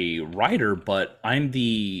a writer, but I'm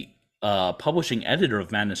the publishing editor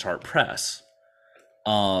of Madness Heart Press.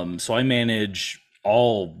 So I manage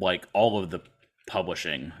all of the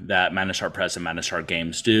publishing that Madness Heart Press and Madness Heart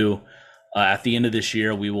Games do. At the end of this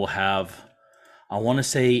year, we will have, I want to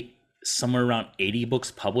say somewhere around 80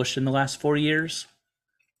 books published in the last 4 years,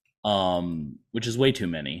 which is way too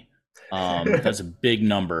many. That's a big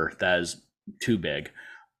number. That is too big.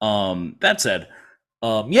 That said,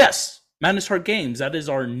 yes, Madness Heart Games, that is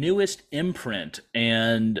our newest imprint,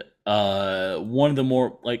 and one of the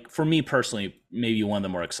more, like, for me personally, maybe one of the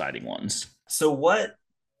more exciting ones. So what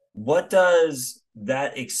does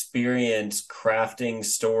that experience crafting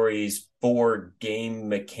stories for game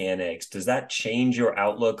mechanics, does that change your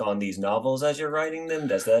outlook on these novels as you're writing them?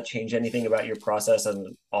 Does that change anything about your process as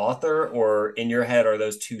an author, or in your head are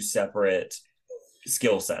those two separate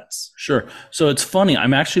skill sets? Sure. So it's funny.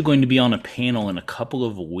 I'm actually going to be on a panel in a couple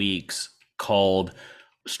of weeks called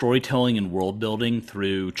Storytelling and World Building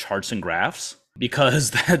Through Charts and Graphs,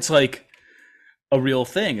 because that's like a real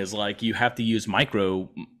thing, is like you have to use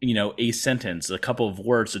a sentence, a couple of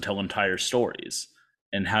words to tell entire stories.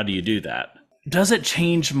 And how do you do that? Does it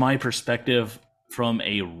change my perspective from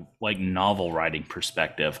a novel writing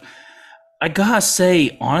perspective? I gotta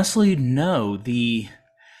say, honestly, no. The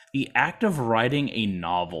act of writing a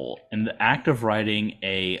novel and the act of writing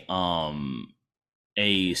a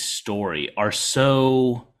story are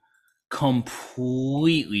so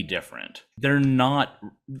completely different. They're not.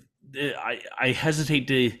 I hesitate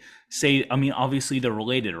to say. I mean, obviously they're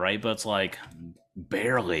related, right? But it's like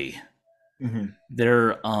barely. Mm-hmm.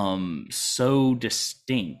 They're so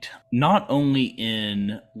distinct, not only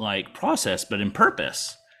in process, but in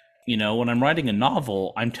purpose. When I'm writing a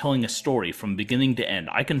novel, I'm telling a story from beginning to end.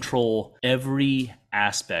 I control every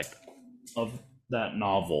aspect of that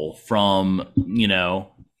novel, from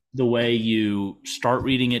the way you start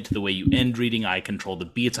reading it to the way you end reading. I control the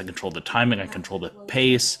beats, I control the timing, I control the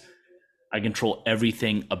pace, I control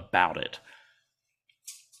everything about it.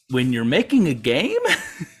 When you're making a game,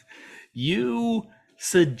 you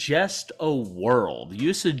suggest a world,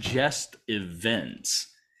 you suggest events,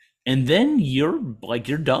 and then you're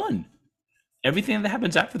done. Everything that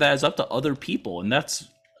happens after that is up to other people, and that's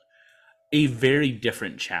a very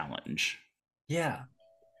different challenge. Yeah.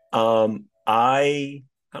 I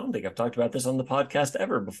don't think I've talked about this on the podcast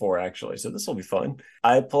ever before, actually, so this will be fun.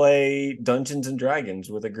 I play Dungeons and Dragons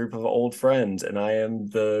with a group of old friends, and I am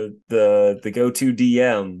the go-to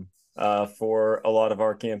DM for a lot of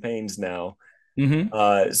our campaigns now.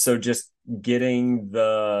 Mm-hmm. So just getting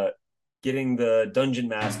the dungeon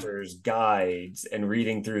masters guides and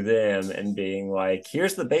reading through them and being like,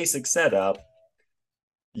 here's the basic setup.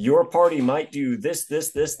 Your party might do this.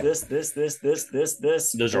 Those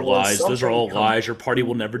are lies. Those are all lies. Your party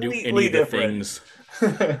will never do any of the things.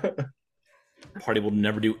 Party will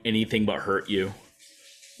never do anything but hurt you.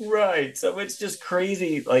 Right. So it's just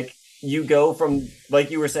crazy. Like, you go from,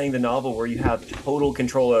 like you were saying, the novel where you have total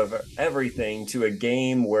control over everything, to a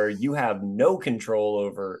game where you have no control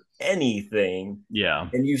over anything. Yeah.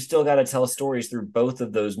 And you still got to tell stories through both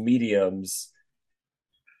of those mediums.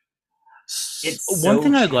 It's one so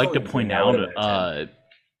thing I'd like to point out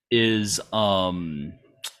is what's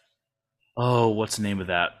the name of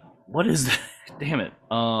that? What is that? Damn it.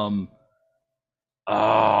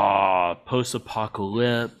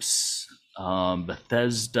 Post-apocalypse,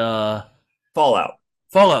 Bethesda,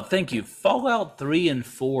 Fallout. Thank you. Fallout 3 and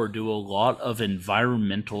 4 do a lot of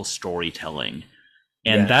environmental storytelling.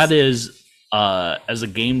 And that is, as a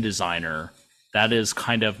game designer, that is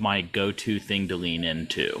kind of my go-to thing to lean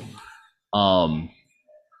into.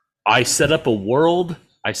 I set up a world,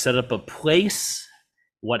 I set up a place.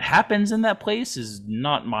 What happens in that place is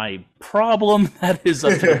not my problem. That is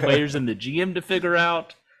up to the players and the GM to figure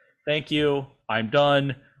out. Thank you. I'm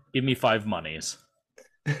done. Give me 5 monies.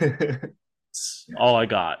 That's all I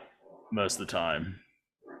got most of the time.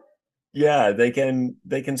 Yeah, they can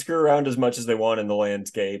screw around as much as they want in the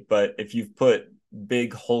landscape, but if you've put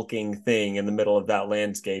big hulking thing in the middle of that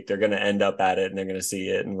landscape, they're going to end up at it and they're going to see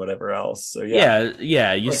it and whatever else. So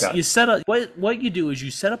yeah. You set up what you do is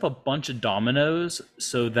you set up a bunch of dominoes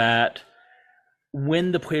so that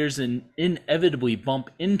when the players inevitably bump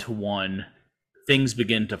into one, things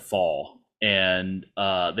begin to fall, and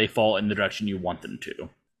they fall in the direction you want them to.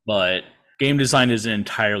 But game design is an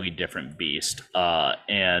entirely different beast,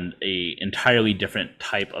 and a entirely different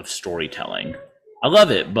type of storytelling. I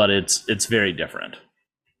love it, but it's very different.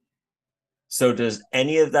 So does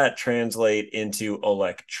any of that translate into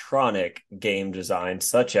electronic game design,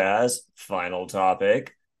 such as, final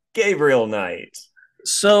topic, Gabriel Knight?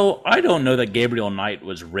 So I don't know that Gabriel Knight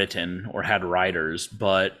was written or had writers,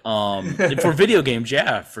 but for video games,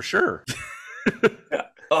 yeah, for sure.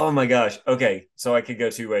 Oh my gosh. Okay, so I could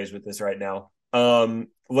go 2 ways with this right now.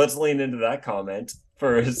 Let's lean into that comment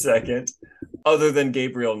for a second. Other than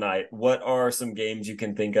Gabriel Knight, what are some games you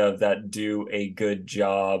can think of that do a good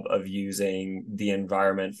job of using the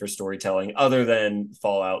environment for storytelling, other than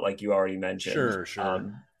Fallout, like you already mentioned?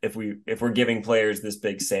 Sure. If we're giving players this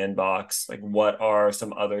big sandbox, like what are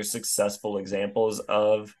some other successful examples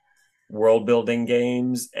of world building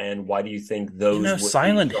games, and why do you think those would be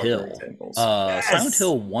Silent stronger Hill. examples? Silent Yes.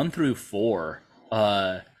 Hill 1 through 4.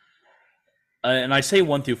 And I say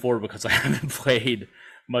 1 through 4 because I haven't played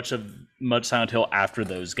much Silent Hill after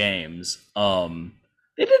those games.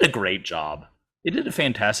 They did a great job. They did a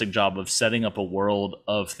fantastic job of setting up a world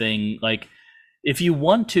of thing. Like, if you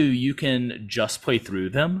want to, you can just play through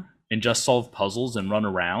them and just solve puzzles and run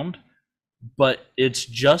around. But it's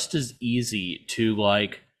just as easy to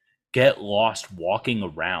like get lost walking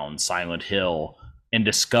around Silent Hill and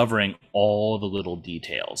discovering all the little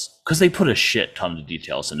details, because they put a shit ton of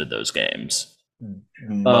details into those games.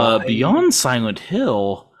 My Beyond Silent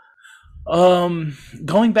Hill,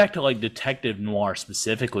 going back to like Detective Noir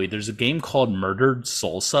specifically, there's a game called Murdered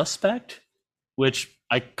Soul Suspect, which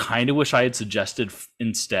I kind of wish I had suggested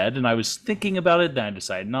instead, and I was thinking about it, then I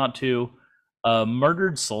decided not to.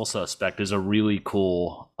 Murdered Soul Suspect is a really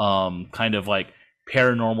cool kind of like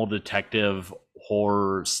paranormal detective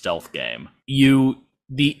horror stealth game.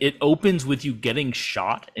 It opens with you getting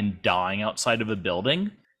shot and dying outside of a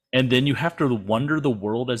building, and then you have to wander the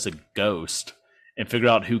world as a ghost and figure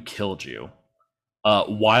out who killed you,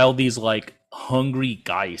 while these like hungry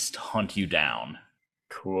geists hunt you down.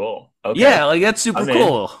 cool. Okay. Yeah, like that's super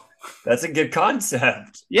cool. That's a good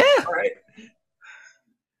concept. Yeah. All right.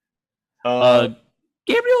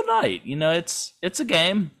 Gabriel Knight, it's a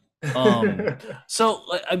game. So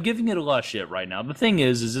like, I'm giving it a lot of shit right now. The thing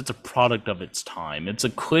is it's a product of its time. It's a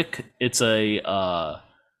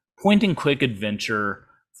point and click adventure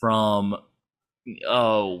from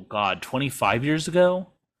 25 years ago.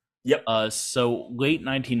 Yep. So late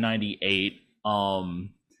 1998.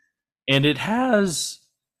 And it has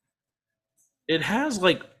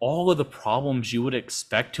like all of the problems you would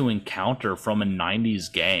expect to encounter from a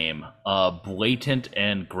 90s game. Blatant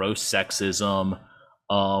and gross sexism,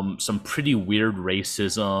 some pretty weird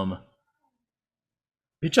racism.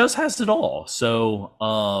 It just has it all. So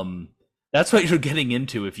that's what you're getting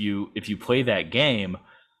into if you play that game.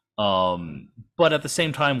 But at the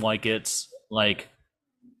same time, like, it's like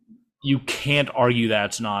you can't argue that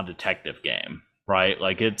it's not a detective game, right?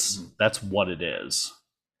 Like, that's what it is.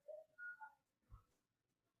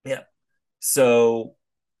 Yeah. So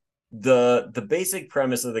the basic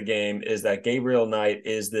premise of the game is that Gabriel Knight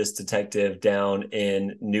is this detective down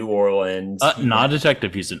in New Orleans. Not a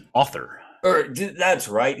detective, he's an author. That's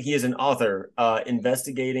right. He is an author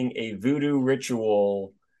investigating a voodoo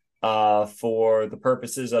ritual for the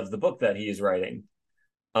purposes of the book that he is writing.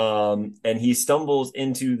 And he stumbles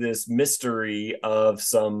into this mystery of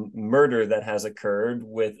some murder that has occurred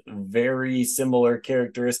with very similar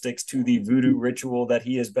characteristics to the voodoo ritual that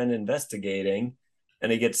he has been investigating.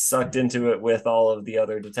 And he gets sucked into it with all of the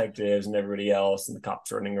other detectives and everybody else and the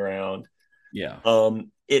cops running around. Yeah.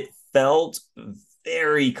 It felt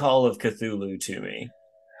very Call of Cthulhu to me.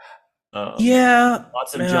 Yeah.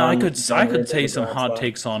 Lots of I could John say some hot spot.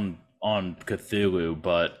 takes on Cthulhu,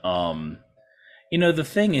 but the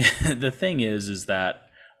thing is that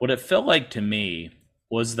what it felt like to me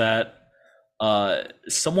was that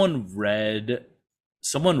someone read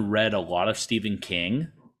a lot of Stephen King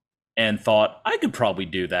and thought, I could probably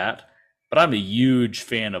do that, but I'm a huge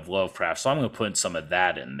fan of Lovecraft, so I'm going to put some of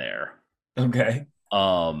that in there. Okay.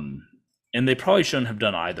 And they probably shouldn't have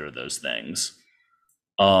done either of those things.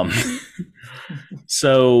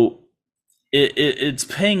 So it's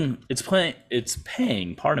paying,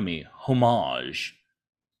 pardon me, homage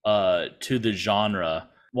to the genre.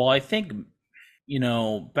 Well, I think,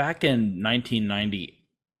 back in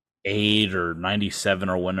 1998 or 97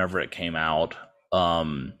 or whenever it came out,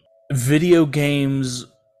 video games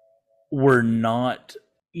were not,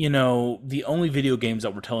 the only video games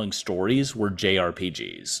that were telling stories were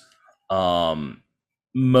JRPGs.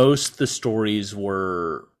 Most of the stories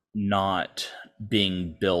were not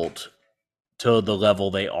being built to the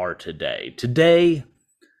level they are today. Today,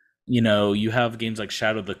 you have games like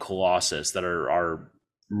Shadow of the Colossus that are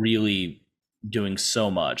really doing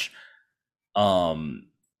so much.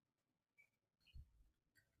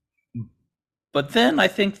 But then I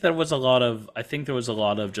think there was a lot of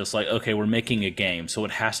just like, okay, we're making a game, so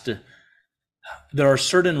it has to. There are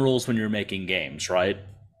certain rules when you're making games, right?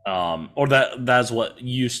 Or that's what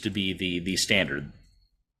used to be the standard.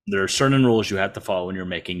 There are certain rules you have to follow when you're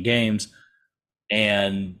making games,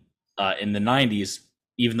 and in the 90s,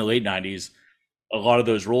 even the late 90s, a lot of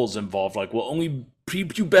those rules involved like, well, only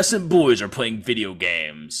prepubescent boys are playing video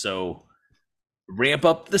games, so ramp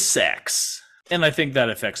up the sex. And I think that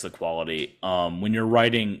affects the quality. When you're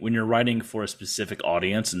writing for a specific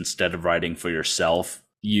audience instead of writing for yourself,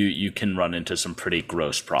 you can run into some pretty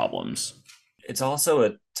gross problems. It's also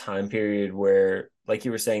a time period where, like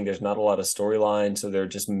you were saying, there's not a lot of storyline, so they're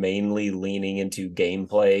just mainly leaning into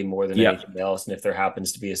gameplay more than anything else. And if there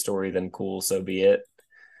happens to be a story, then cool, so be it.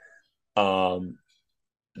 The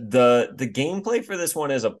gameplay for this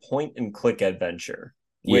one is a point and click adventure,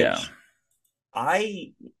 which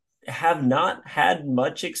I have not had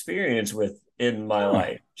much experience with in my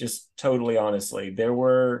life. Just totally honestly, there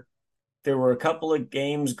were a couple of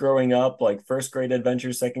games growing up, like first grade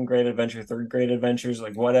adventures, second grade adventure, third grade adventures,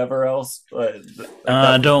 like whatever else.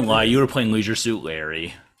 Don't lie, you were playing Leisure Suit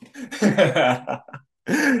Larry.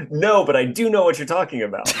 No, but I do know what you're talking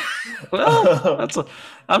about. Well,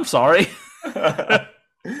 I'm sorry.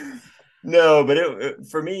 No, but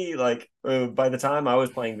for me, like by the time I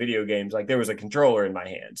was playing video games, like there was a controller in my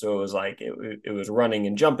hand, so it was like it was running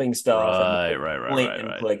and jumping stuff. Right. Point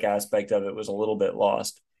and click aspect of it was a little bit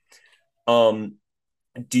lost.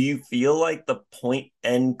 Do you feel like the point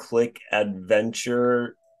and click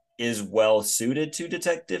adventure is well suited to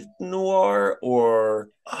Detective Noir, or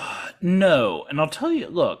no? And I'll tell you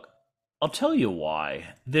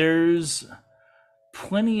why. There's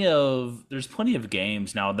plenty of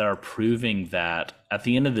games now that are proving that at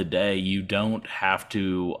the end of the day, you don't have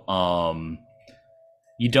to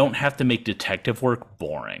make detective work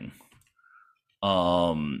boring.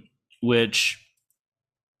 Which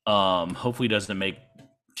hopefully doesn't make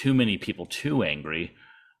too many people too angry,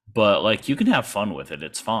 but like you can have fun with it.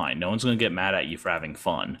 It's fine. No one's going to get mad at you for having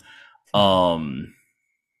fun.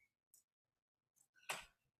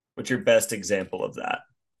 What's your best example of that?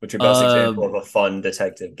 What's your best example of a fun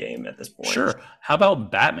detective game at this point? Sure. How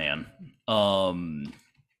about Batman? The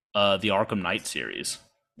Arkham Knight series.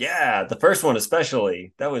 Yeah, the first one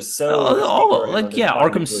especially. That was so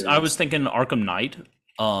Arkham. I was thinking Arkham Knight.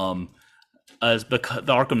 As because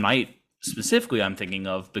the Arkham Knight specifically, I'm thinking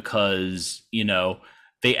of because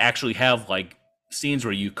they actually have like scenes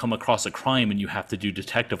where you come across a crime and you have to do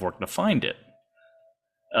detective work to find it,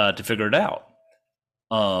 to figure it out.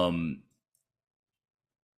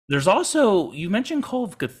 There's also, you mentioned Call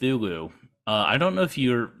of Cthulhu. I don't know if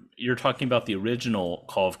you're talking about the original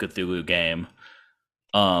Call of Cthulhu game,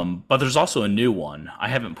 but there's also a new one. I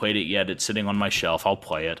haven't played it yet. It's sitting on my shelf. I'll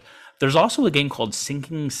play it. There's also a game called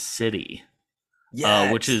Sinking City,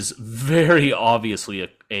 which is very obviously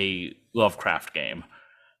a Lovecraft game.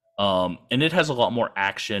 And it has a lot more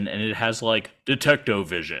action, and it has like detective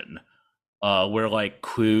vision, where like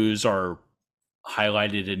clues are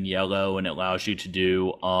highlighted in yellow, and it allows you to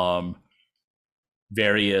do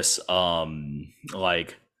various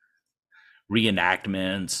like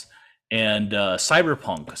reenactments. And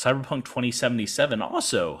Cyberpunk 2077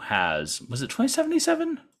 also has, was it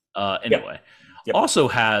 2077? Anyway, yep. Also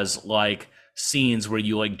has like scenes where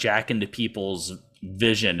you like jack into people's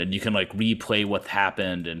vision and you can like replay what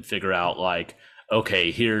happened and figure out like,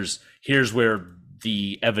 okay, here's where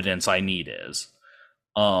the evidence I need is.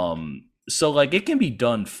 So like it can be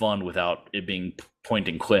done fun without it being point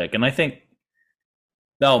and click. And I think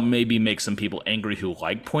that'll maybe make some people angry who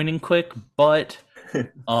like point and click, but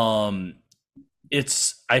I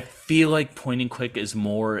feel like point and click is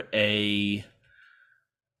more a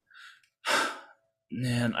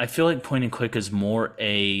I feel like point and click is more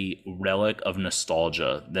a relic of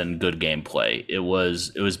nostalgia than good gameplay. It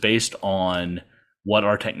was based on what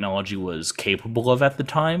our technology was capable of at the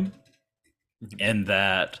time, and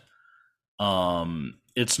that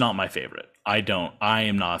it's not my favorite. I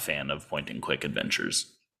am not a fan of point and click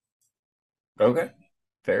adventures. Okay,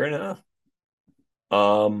 fair enough.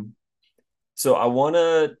 So I want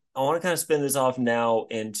to kind of spin this off now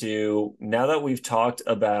that we've talked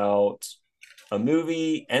about a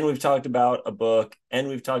movie and we've talked about a book and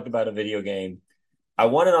we've talked about a video game. I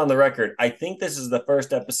want it on the record. I think this is the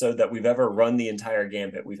first episode that we've ever run the entire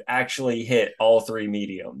gambit. We've actually hit all three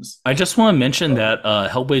mediums. I just want to mention that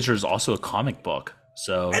Hellblazer is also a comic book.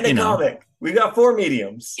 So and a comic. We've got 4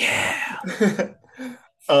 mediums. Yeah.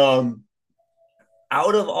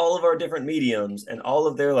 Out of all of our different mediums and all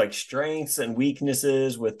of their like strengths and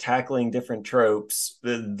weaknesses with tackling different tropes,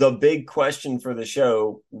 the big question for the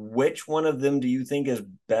show, which one of them do you think is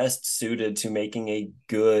best suited to making a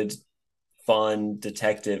good, fun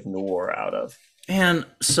detective noir out of? And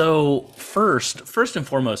so first and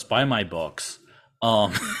foremost, buy my books.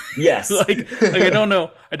 Yes. like I don't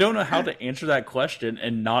know how to answer that question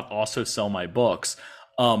and not also sell my books.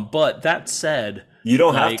 But that said, you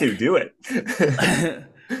don't have to do it.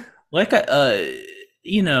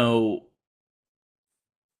 you know,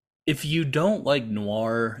 if you don't like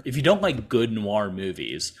noir, if you don't like good noir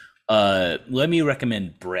movies, let me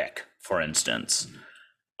recommend Brick, for instance.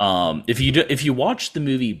 If you watch the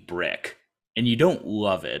movie Brick and you don't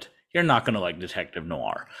love it, you're not gonna like Detective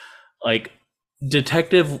Noir. Like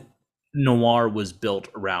Detective Noir was built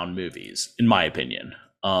around movies, in my opinion.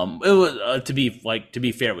 It was to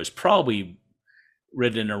be fair, it was probably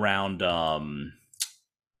written around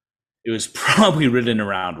it was probably written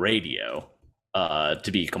around radio, to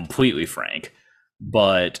be completely frank.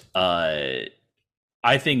 But I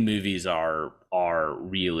think movies are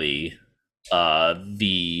really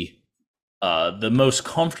the most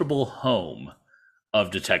comfortable home of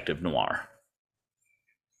Detective Noir.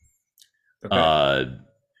 Okay.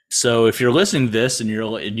 So if you're listening to this and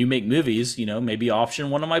you make movies, maybe option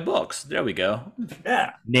one of my books. There we go.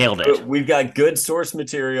 Yeah. Nailed it. We've got good source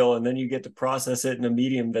material, and then you get to process it in a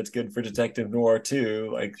medium that's good for Detective Noir too.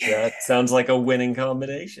 Like that sounds like a winning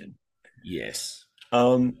combination. Yes.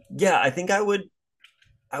 Yeah, I think I would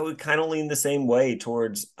kind of lean the same way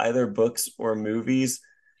towards either books or movies.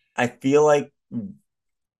 I feel like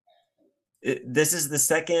this is the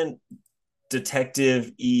second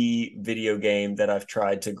detective video game that I've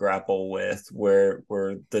tried to grapple with where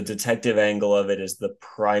the detective angle of it is the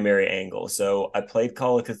primary angle. So I played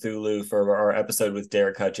Call of Cthulhu for our episode with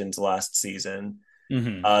Derek Hutchins last season.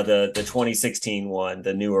 Mm-hmm. The 2016 one,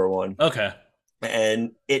 the newer one. Okay.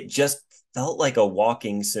 And it just felt like a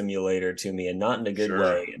walking simulator to me, and not in a good Sure.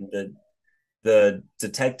 way. And the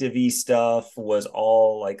detective-y stuff was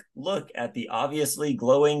all like, look at the obviously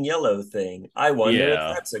glowing yellow thing. I wonder if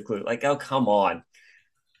Yeah. that's a clue. Like, oh, come on.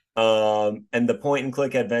 And the point and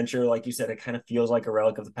click adventure, like you said, it kind of feels like a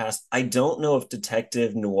relic of the past. I don't know if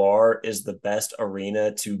Detective Noir is the best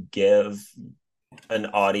arena to give an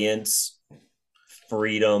audience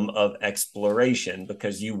freedom of exploration,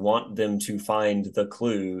 because you want them to find the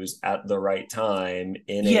clues at the right time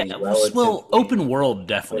in Yeah. a Well, relatively open world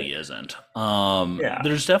definitely quick. isn't. Yeah.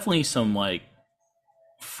 There's definitely some like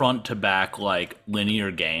front to back like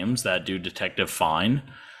linear games that do detective fine,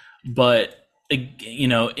 but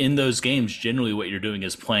in those games generally what you're doing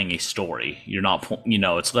is playing a story. You're not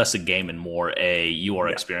it's less a game and more a you are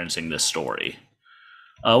Yeah. experiencing this story,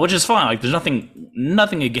 which is fine. Like there's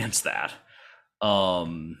nothing against that,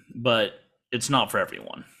 but it's not for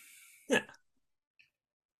everyone. Yeah.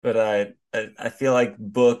 But I feel like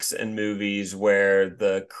books and movies where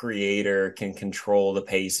the creator can control the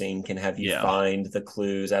pacing, can have you Yeah, find the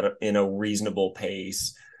clues in a reasonable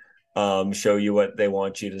pace, show you what they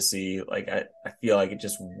want you to see. Like I feel like it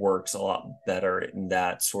just works a lot better in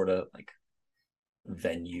that sort of like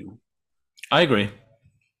venue. I agree.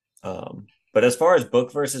 But as far as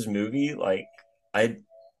book versus movie, like I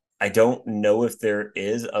I don't know if there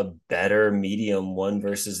is a better medium one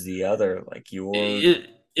versus the other. Like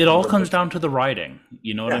It all your comes books, down to the writing.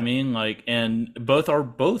 You know what I yeah, mean? Like, and both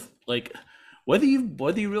like whether you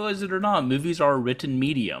realize it or not, movies are a written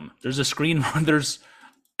medium. There's a screen. There's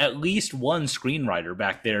at least one screenwriter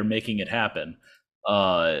back there making it happen.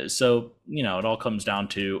 So it all comes down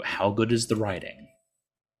to how good is the writing.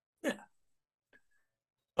 yeah.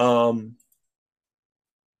 Um,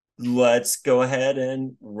 let's go ahead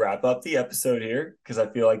and wrap up the episode here, because I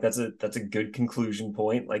feel like that's a good conclusion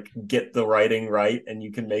point. Like, get the writing right, and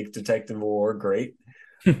you can make Detective War great.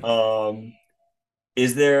 Um,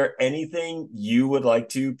 is there anything you would like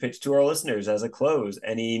to pitch to our listeners as a close?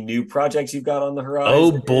 Any new projects you've got on the Oh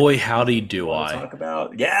horizon? boy, howdy Anything you do want to I. talk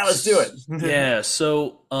about? Yeah, let's do it. Yeah,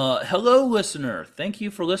 so hello listener. Thank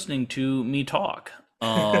you for listening to me talk.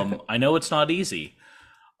 I know it's not easy.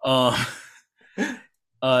 Uh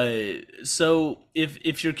so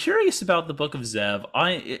if you're curious about the Book of Zev,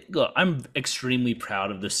 look, I'm extremely proud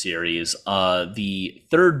of the series. The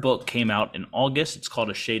third book came out in August. It's called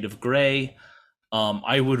A Shade of Gray.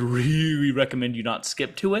 I would really recommend you not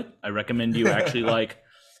skip to it. I recommend you actually like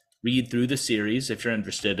read through the series if you're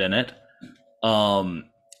interested in it.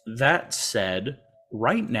 That said,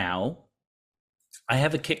 right now I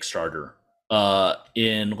have a Kickstarter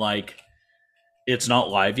in like it's not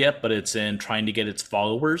live yet, but it's in trying to get its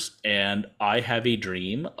followers, and I have a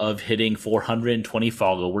dream of hitting 420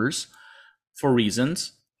 followers for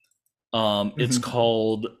reasons. It's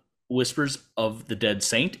called Whispers of the Dead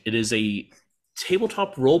Saint. It is a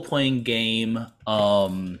tabletop role-playing game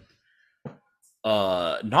novel.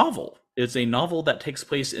 It's a novel that takes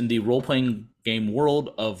place in the role-playing game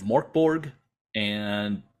world of Morkborg,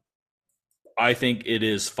 and I think it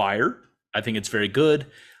is fire. I think it's very good.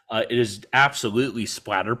 It is absolutely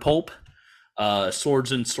splatter pulp,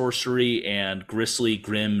 swords and sorcery, and grisly,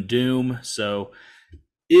 grim doom. So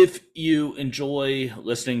If you enjoy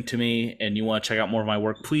listening to me and you want to check out more of my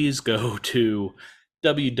work, please go to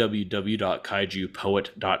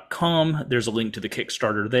www.kaijupoet.com. There's a link to the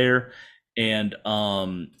Kickstarter there, and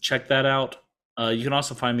check that out. You can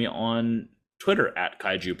also find me on Twitter at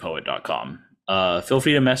kaijupoet.com. Feel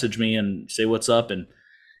free to message me and say what's up, and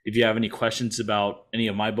if you have any questions about any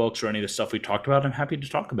of my books or any of the stuff we talked about, I'm happy to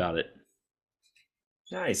talk about it.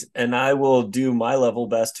 Nice. And I will do my level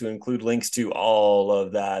best to include links to all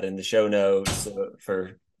of that in the show notes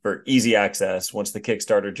for easy access. Once the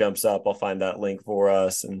Kickstarter jumps up, I'll find that link for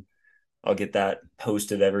us and I'll get that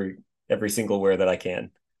posted every single where that I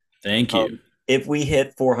can. Thank you. If we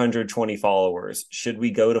hit 420 followers, should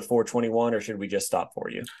we go to 421 or should we just stop for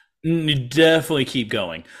you? Definitely keep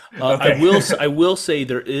going. Okay. I will say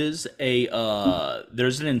there's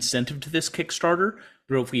an incentive to this Kickstarter.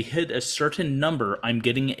 But if we hit a certain number, I'm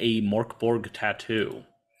getting a Morkborg tattoo.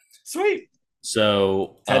 Sweet.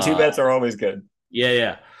 So tattoo bets are always good.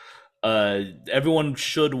 Yeah. Everyone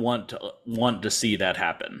should want to see that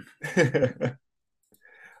happen.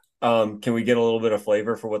 Can we get a little bit of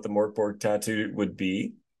flavor for what the Morkborg tattoo would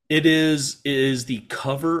be? It is the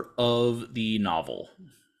cover of the novel.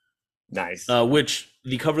 Nice. Which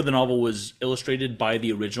the cover of the novel was illustrated by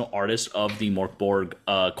the original artist of the Morkborg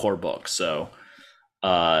core book. So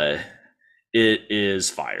it is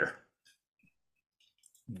fire.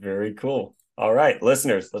 Very cool. All right,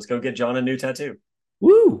 listeners, let's go get John a new tattoo.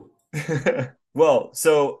 Woo! Well,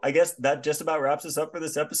 so I guess that just about wraps us up for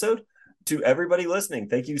this episode. To everybody listening,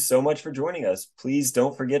 thank you so much for joining us. Please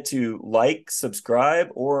don't forget to like, subscribe,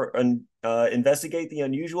 or investigate the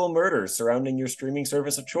unusual murders surrounding your streaming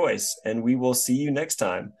service of choice. And we will see you next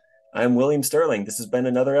time. I'm William Sterling. This has been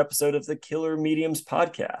another episode of the Killer Mediums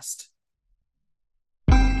podcast.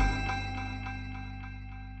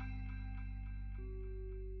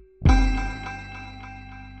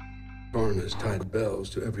 Coroners tied bells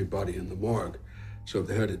to everybody in the morgue, so if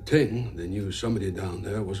they heard a ting, they knew somebody down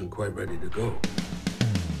there wasn't quite ready to go.